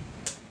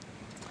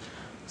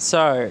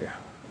 So,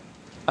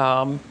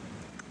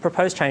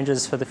 proposed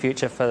changes for the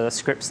future for the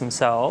scripts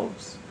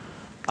themselves.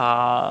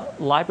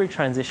 Library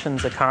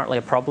transitions are currently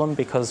a problem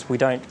because we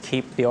don't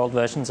keep the old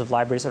versions of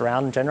libraries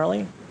around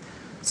generally.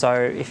 So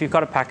if you've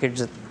got a package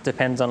that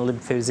depends on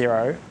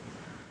libfoo0,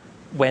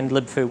 when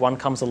libfoo 1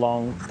 comes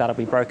along, that'll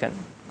be broken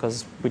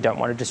because we don't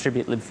want to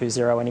distribute libfoo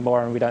 0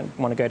 anymore and we don't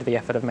want to go to the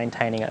effort of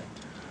maintaining it.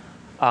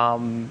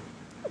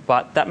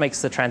 But that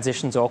makes the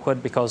transitions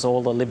awkward because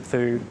all the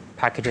libfoo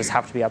packages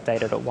have to be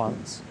updated at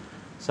once.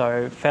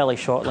 So fairly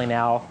shortly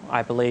now,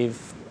 I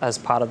believe, as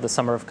part of the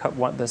Summer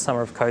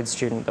of Code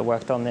student that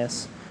worked on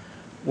this,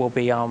 we'll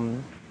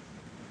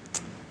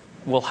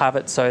have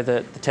it so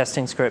that the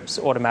testing scripts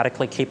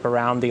automatically keep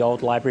around the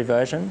old library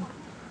version,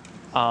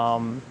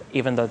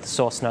 even though the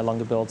source no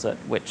longer builds it,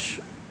 which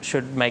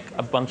should make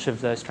a bunch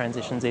of those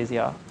transitions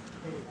easier.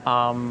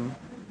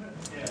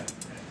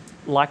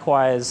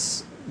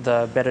 Likewise,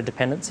 the better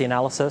dependency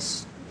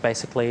analysis,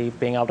 basically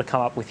being able to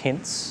come up with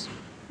hints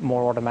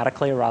more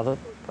automatically, rather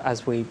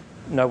as we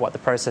know what the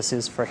process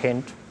is for a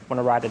hint, want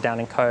to write it down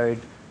in code.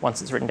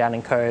 Once it's written down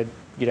in code,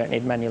 you don't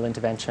need manual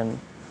intervention,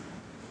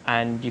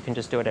 and you can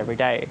just do it every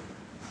day.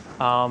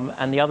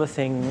 And the other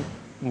thing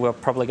we're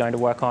probably going to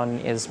work on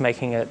is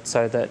making it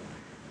so that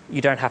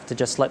you don't have to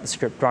just let the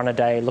script run a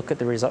day, look at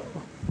the result,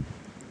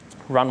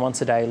 run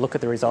once a day, look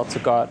at the results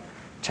it got,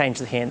 change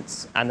the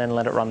hints, and then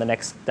let it run the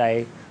next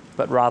day,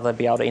 but rather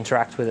be able to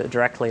interact with it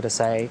directly to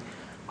say,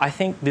 I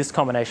think this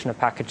combination of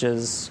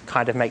packages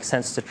kind of makes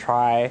sense to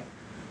try.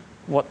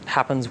 What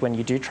happens when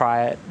you do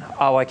try it?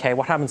 Oh, okay,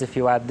 what happens if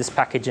you add this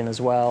package in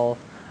as well?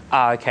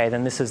 Ah, okay,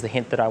 then this is the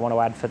hint that I want to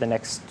add for the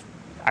next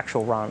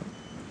actual run.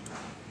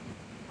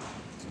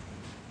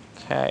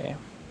 Okay.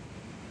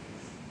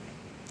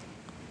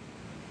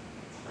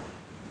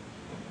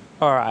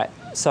 All right,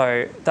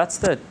 so that's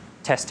the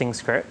testing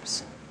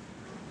scripts.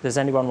 Does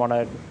anyone want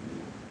to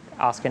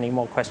ask any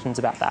more questions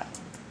about that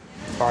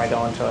before I go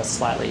on to a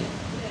slightly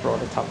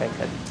broader topic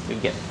that we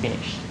get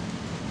finished?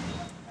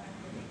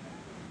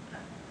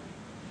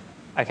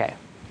 Okay,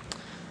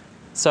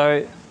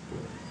 so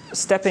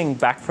stepping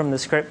back from the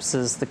scripts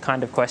is the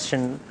kind of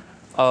question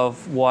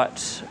of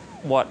what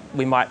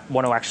we might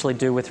want to actually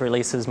do with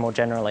releases more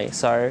generally.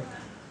 So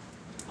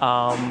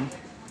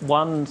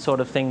one sort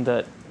of thing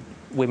that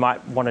we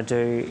might want to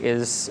do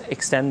is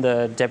extend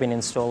the Debian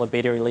installer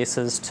beta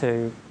releases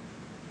to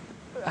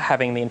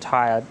having the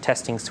entire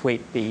testing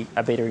suite be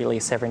a beta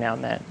release every now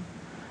and then.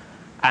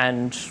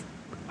 And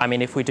I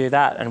mean, if we do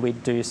that and we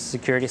do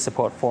security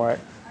support for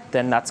it,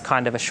 then that's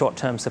kind of a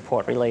short-term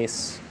support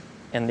release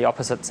in the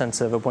opposite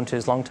sense of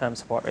Ubuntu's long-term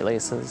support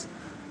releases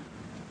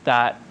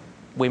that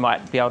we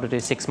might be able to do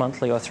 6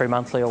 monthly or 3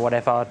 monthly or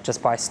whatever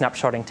just by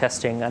snapshotting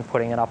testing and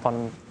putting it up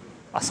on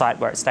a site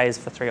where it stays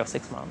for 3 or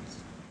 6 months.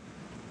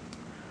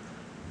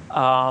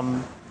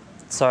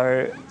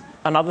 So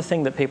another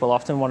thing that people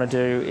often want to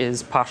do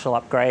is partial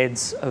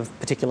upgrades of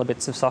particular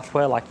bits of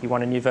software, like you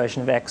want a new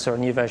version of X or a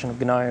new version of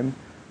GNOME,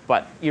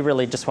 but you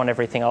really just want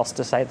everything else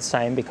to stay the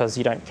same because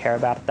you don't care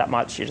about it that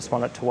much, you just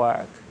want it to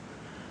work.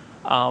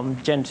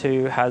 Gen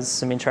 2 has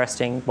some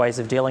interesting ways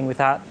of dealing with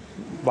that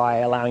by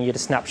allowing you to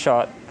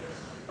snapshot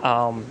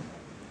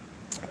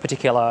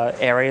particular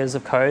areas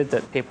of code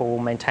that people will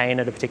maintain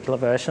at a particular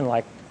version,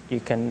 like you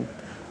can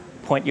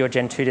point your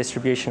Gen 2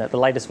 distribution at the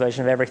latest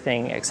version of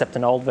everything except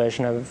an old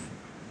version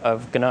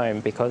of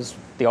GNOME because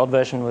the old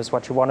version was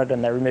what you wanted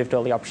and they removed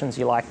all the options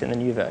you liked in the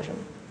new version.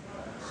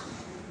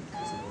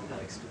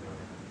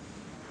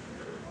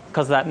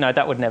 Because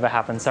that would never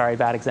happen. Sorry,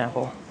 bad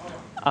example.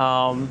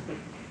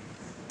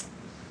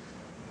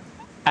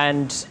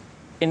 And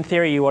in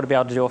theory, you ought to be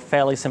able to do a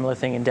fairly similar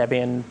thing in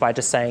Debian by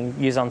just saying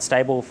use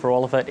unstable for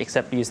all of it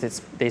except use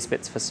these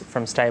bits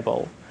from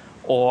stable.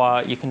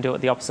 Or you can do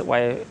it the opposite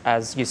way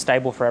as use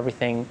stable for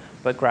everything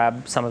but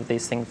grab some of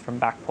these things from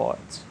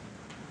backports.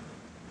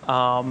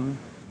 And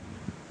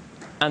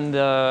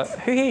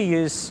who here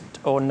used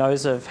or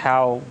knows of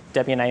how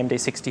Debian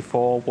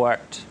AMD64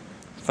 worked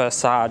for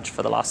Sarge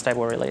for the last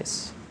stable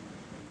release?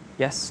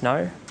 Yes?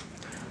 No?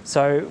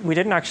 So we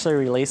didn't actually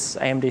release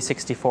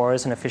AMD64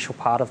 as an official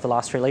part of the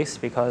last release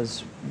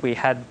because we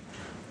had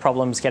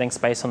problems getting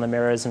space on the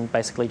mirrors and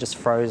basically just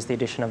froze the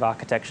addition of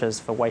architectures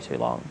for way too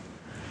long.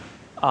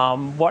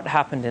 What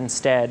happened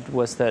instead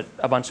was that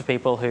a bunch of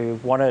people who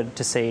wanted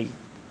to see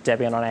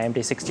Debian on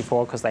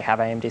AMD64 because they have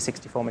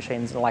AMD64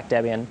 machines and like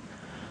Debian,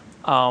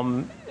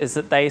 is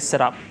that they set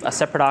up a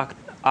separate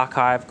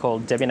archive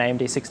called Debian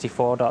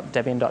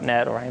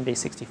AMD64.debian.net or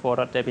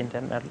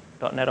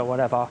AMD64.debian.net or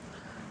whatever,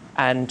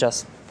 and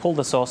just pulled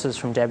the sources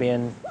from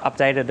Debian,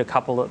 updated a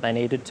couple that they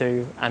needed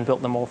to, and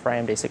built them all for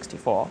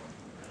AMD64.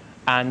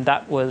 And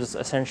that was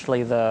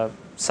essentially the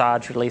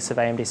Sarge release of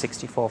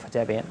AMD64 for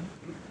Debian.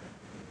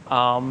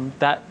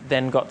 That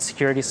then got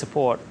security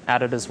support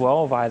added as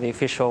well via the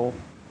official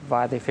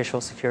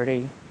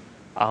security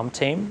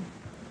team,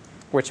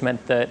 which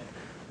meant that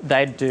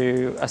they'd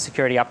do a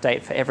security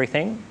update for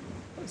everything,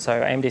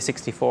 so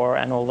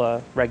AMD64 and all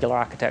the regular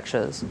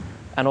architectures.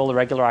 And all the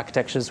regular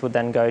architectures would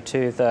then go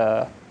to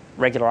the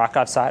regular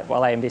archive site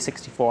while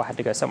AMD64 had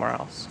to go somewhere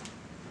else.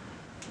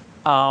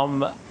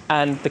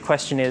 And the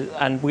question is,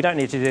 and we don't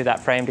need to do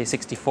that for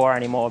AMD64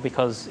 anymore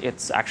because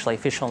it's actually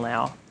official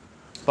now,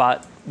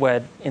 but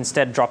we're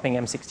instead dropping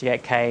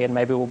M68K and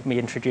maybe we'll be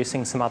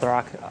introducing some other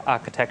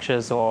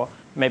architectures or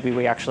maybe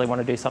we actually want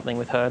to do something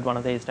with herd one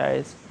of these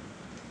days.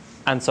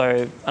 And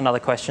so another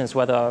question is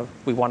whether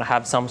we want to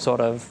have some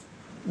sort of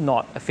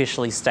not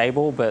officially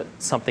stable, but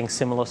something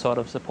similar sort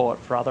of support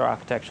for other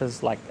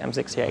architectures like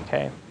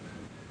M68K.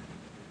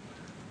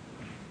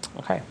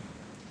 Okay.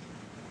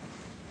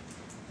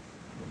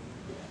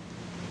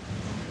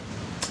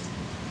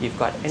 You've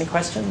got any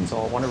questions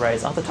or want to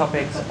raise other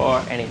topics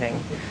or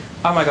anything?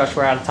 Oh my gosh,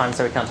 we're out of time,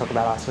 so we can't talk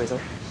about Iceweasel.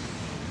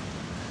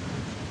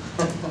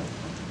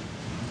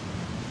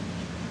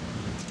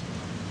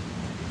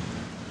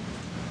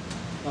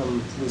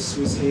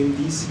 With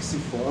AMD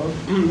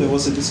 64, there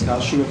was a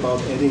discussion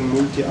about adding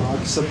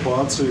multi-arc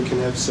support so you can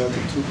have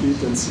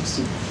 32-bit and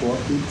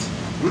 64-bit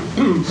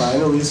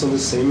binaries on the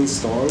same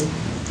install.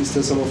 Is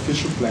there some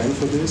official plan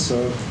for this?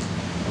 Or?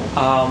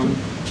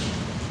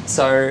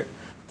 So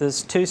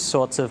there's two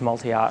sorts of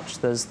multi-arch.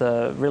 There's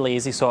the really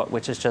easy sort,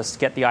 which is just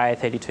get the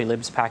IA32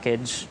 libs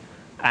package,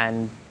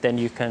 and then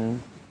you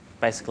can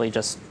basically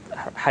just,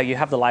 how you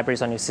have the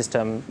libraries on your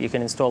system, you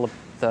can install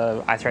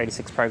the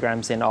i386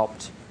 programs in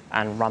opt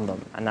and run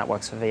them, and that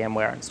works for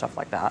VMware and stuff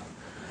like that.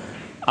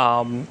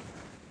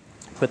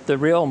 But the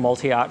real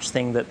multi-arch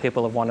thing that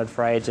people have wanted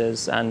for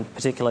ages, and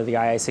particularly the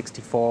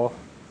IA64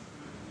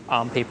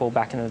 people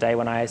back in the day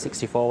when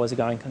IA64 was a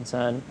going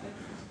concern,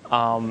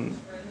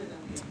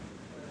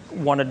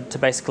 wanted to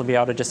basically be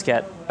able to just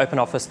get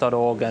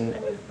OpenOffice.org and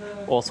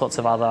all sorts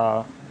of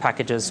other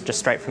packages just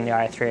straight from the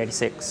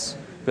IA386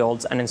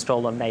 builds and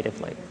install them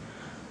natively.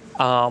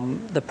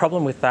 The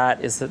problem with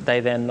that is that they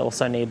then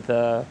also need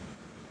the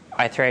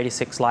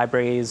i386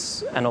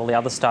 libraries and all the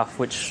other stuff,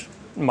 which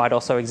might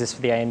also exist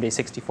for the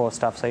AMD64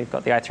 stuff. So you've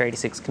got the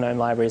i386 GNOME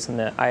libraries and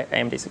the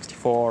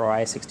AMD64 or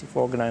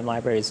i64 GNOME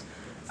libraries,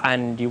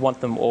 and you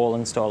want them all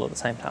installed at the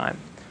same time.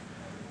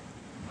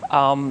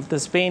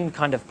 There's been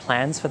kind of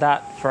plans for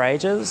that for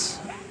ages,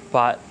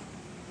 but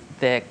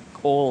they're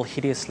all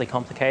hideously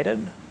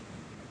complicated.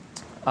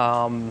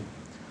 The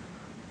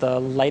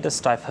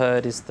latest I've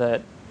heard is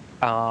that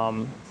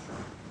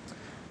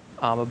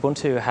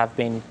Ubuntu have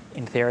been,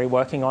 in theory,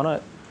 working on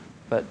it,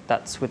 but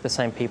that's with the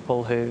same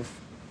people who've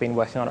been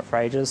working on it for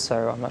ages,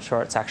 so I'm not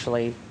sure it's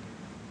actually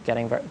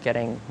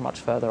getting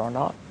much further or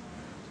not.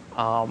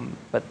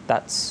 But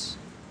that's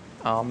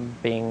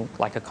being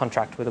like a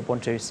contract with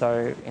Ubuntu,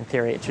 so in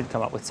theory it should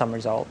come up with some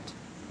result.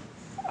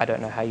 I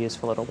don't know how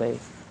useful it'll be.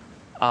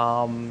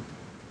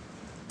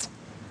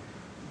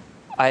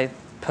 I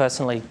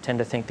personally tend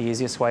to think the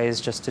easiest way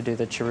is just to do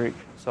the chroot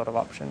sort of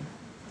option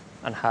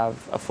and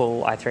have a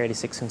full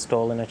i386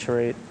 install in a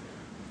chroot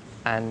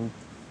and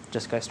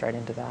just go straight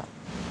into that.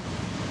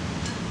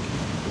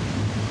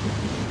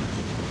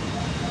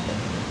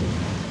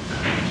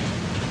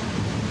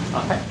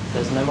 Okay,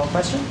 there's no more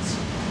questions.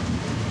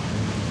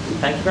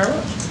 Thank you very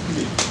much.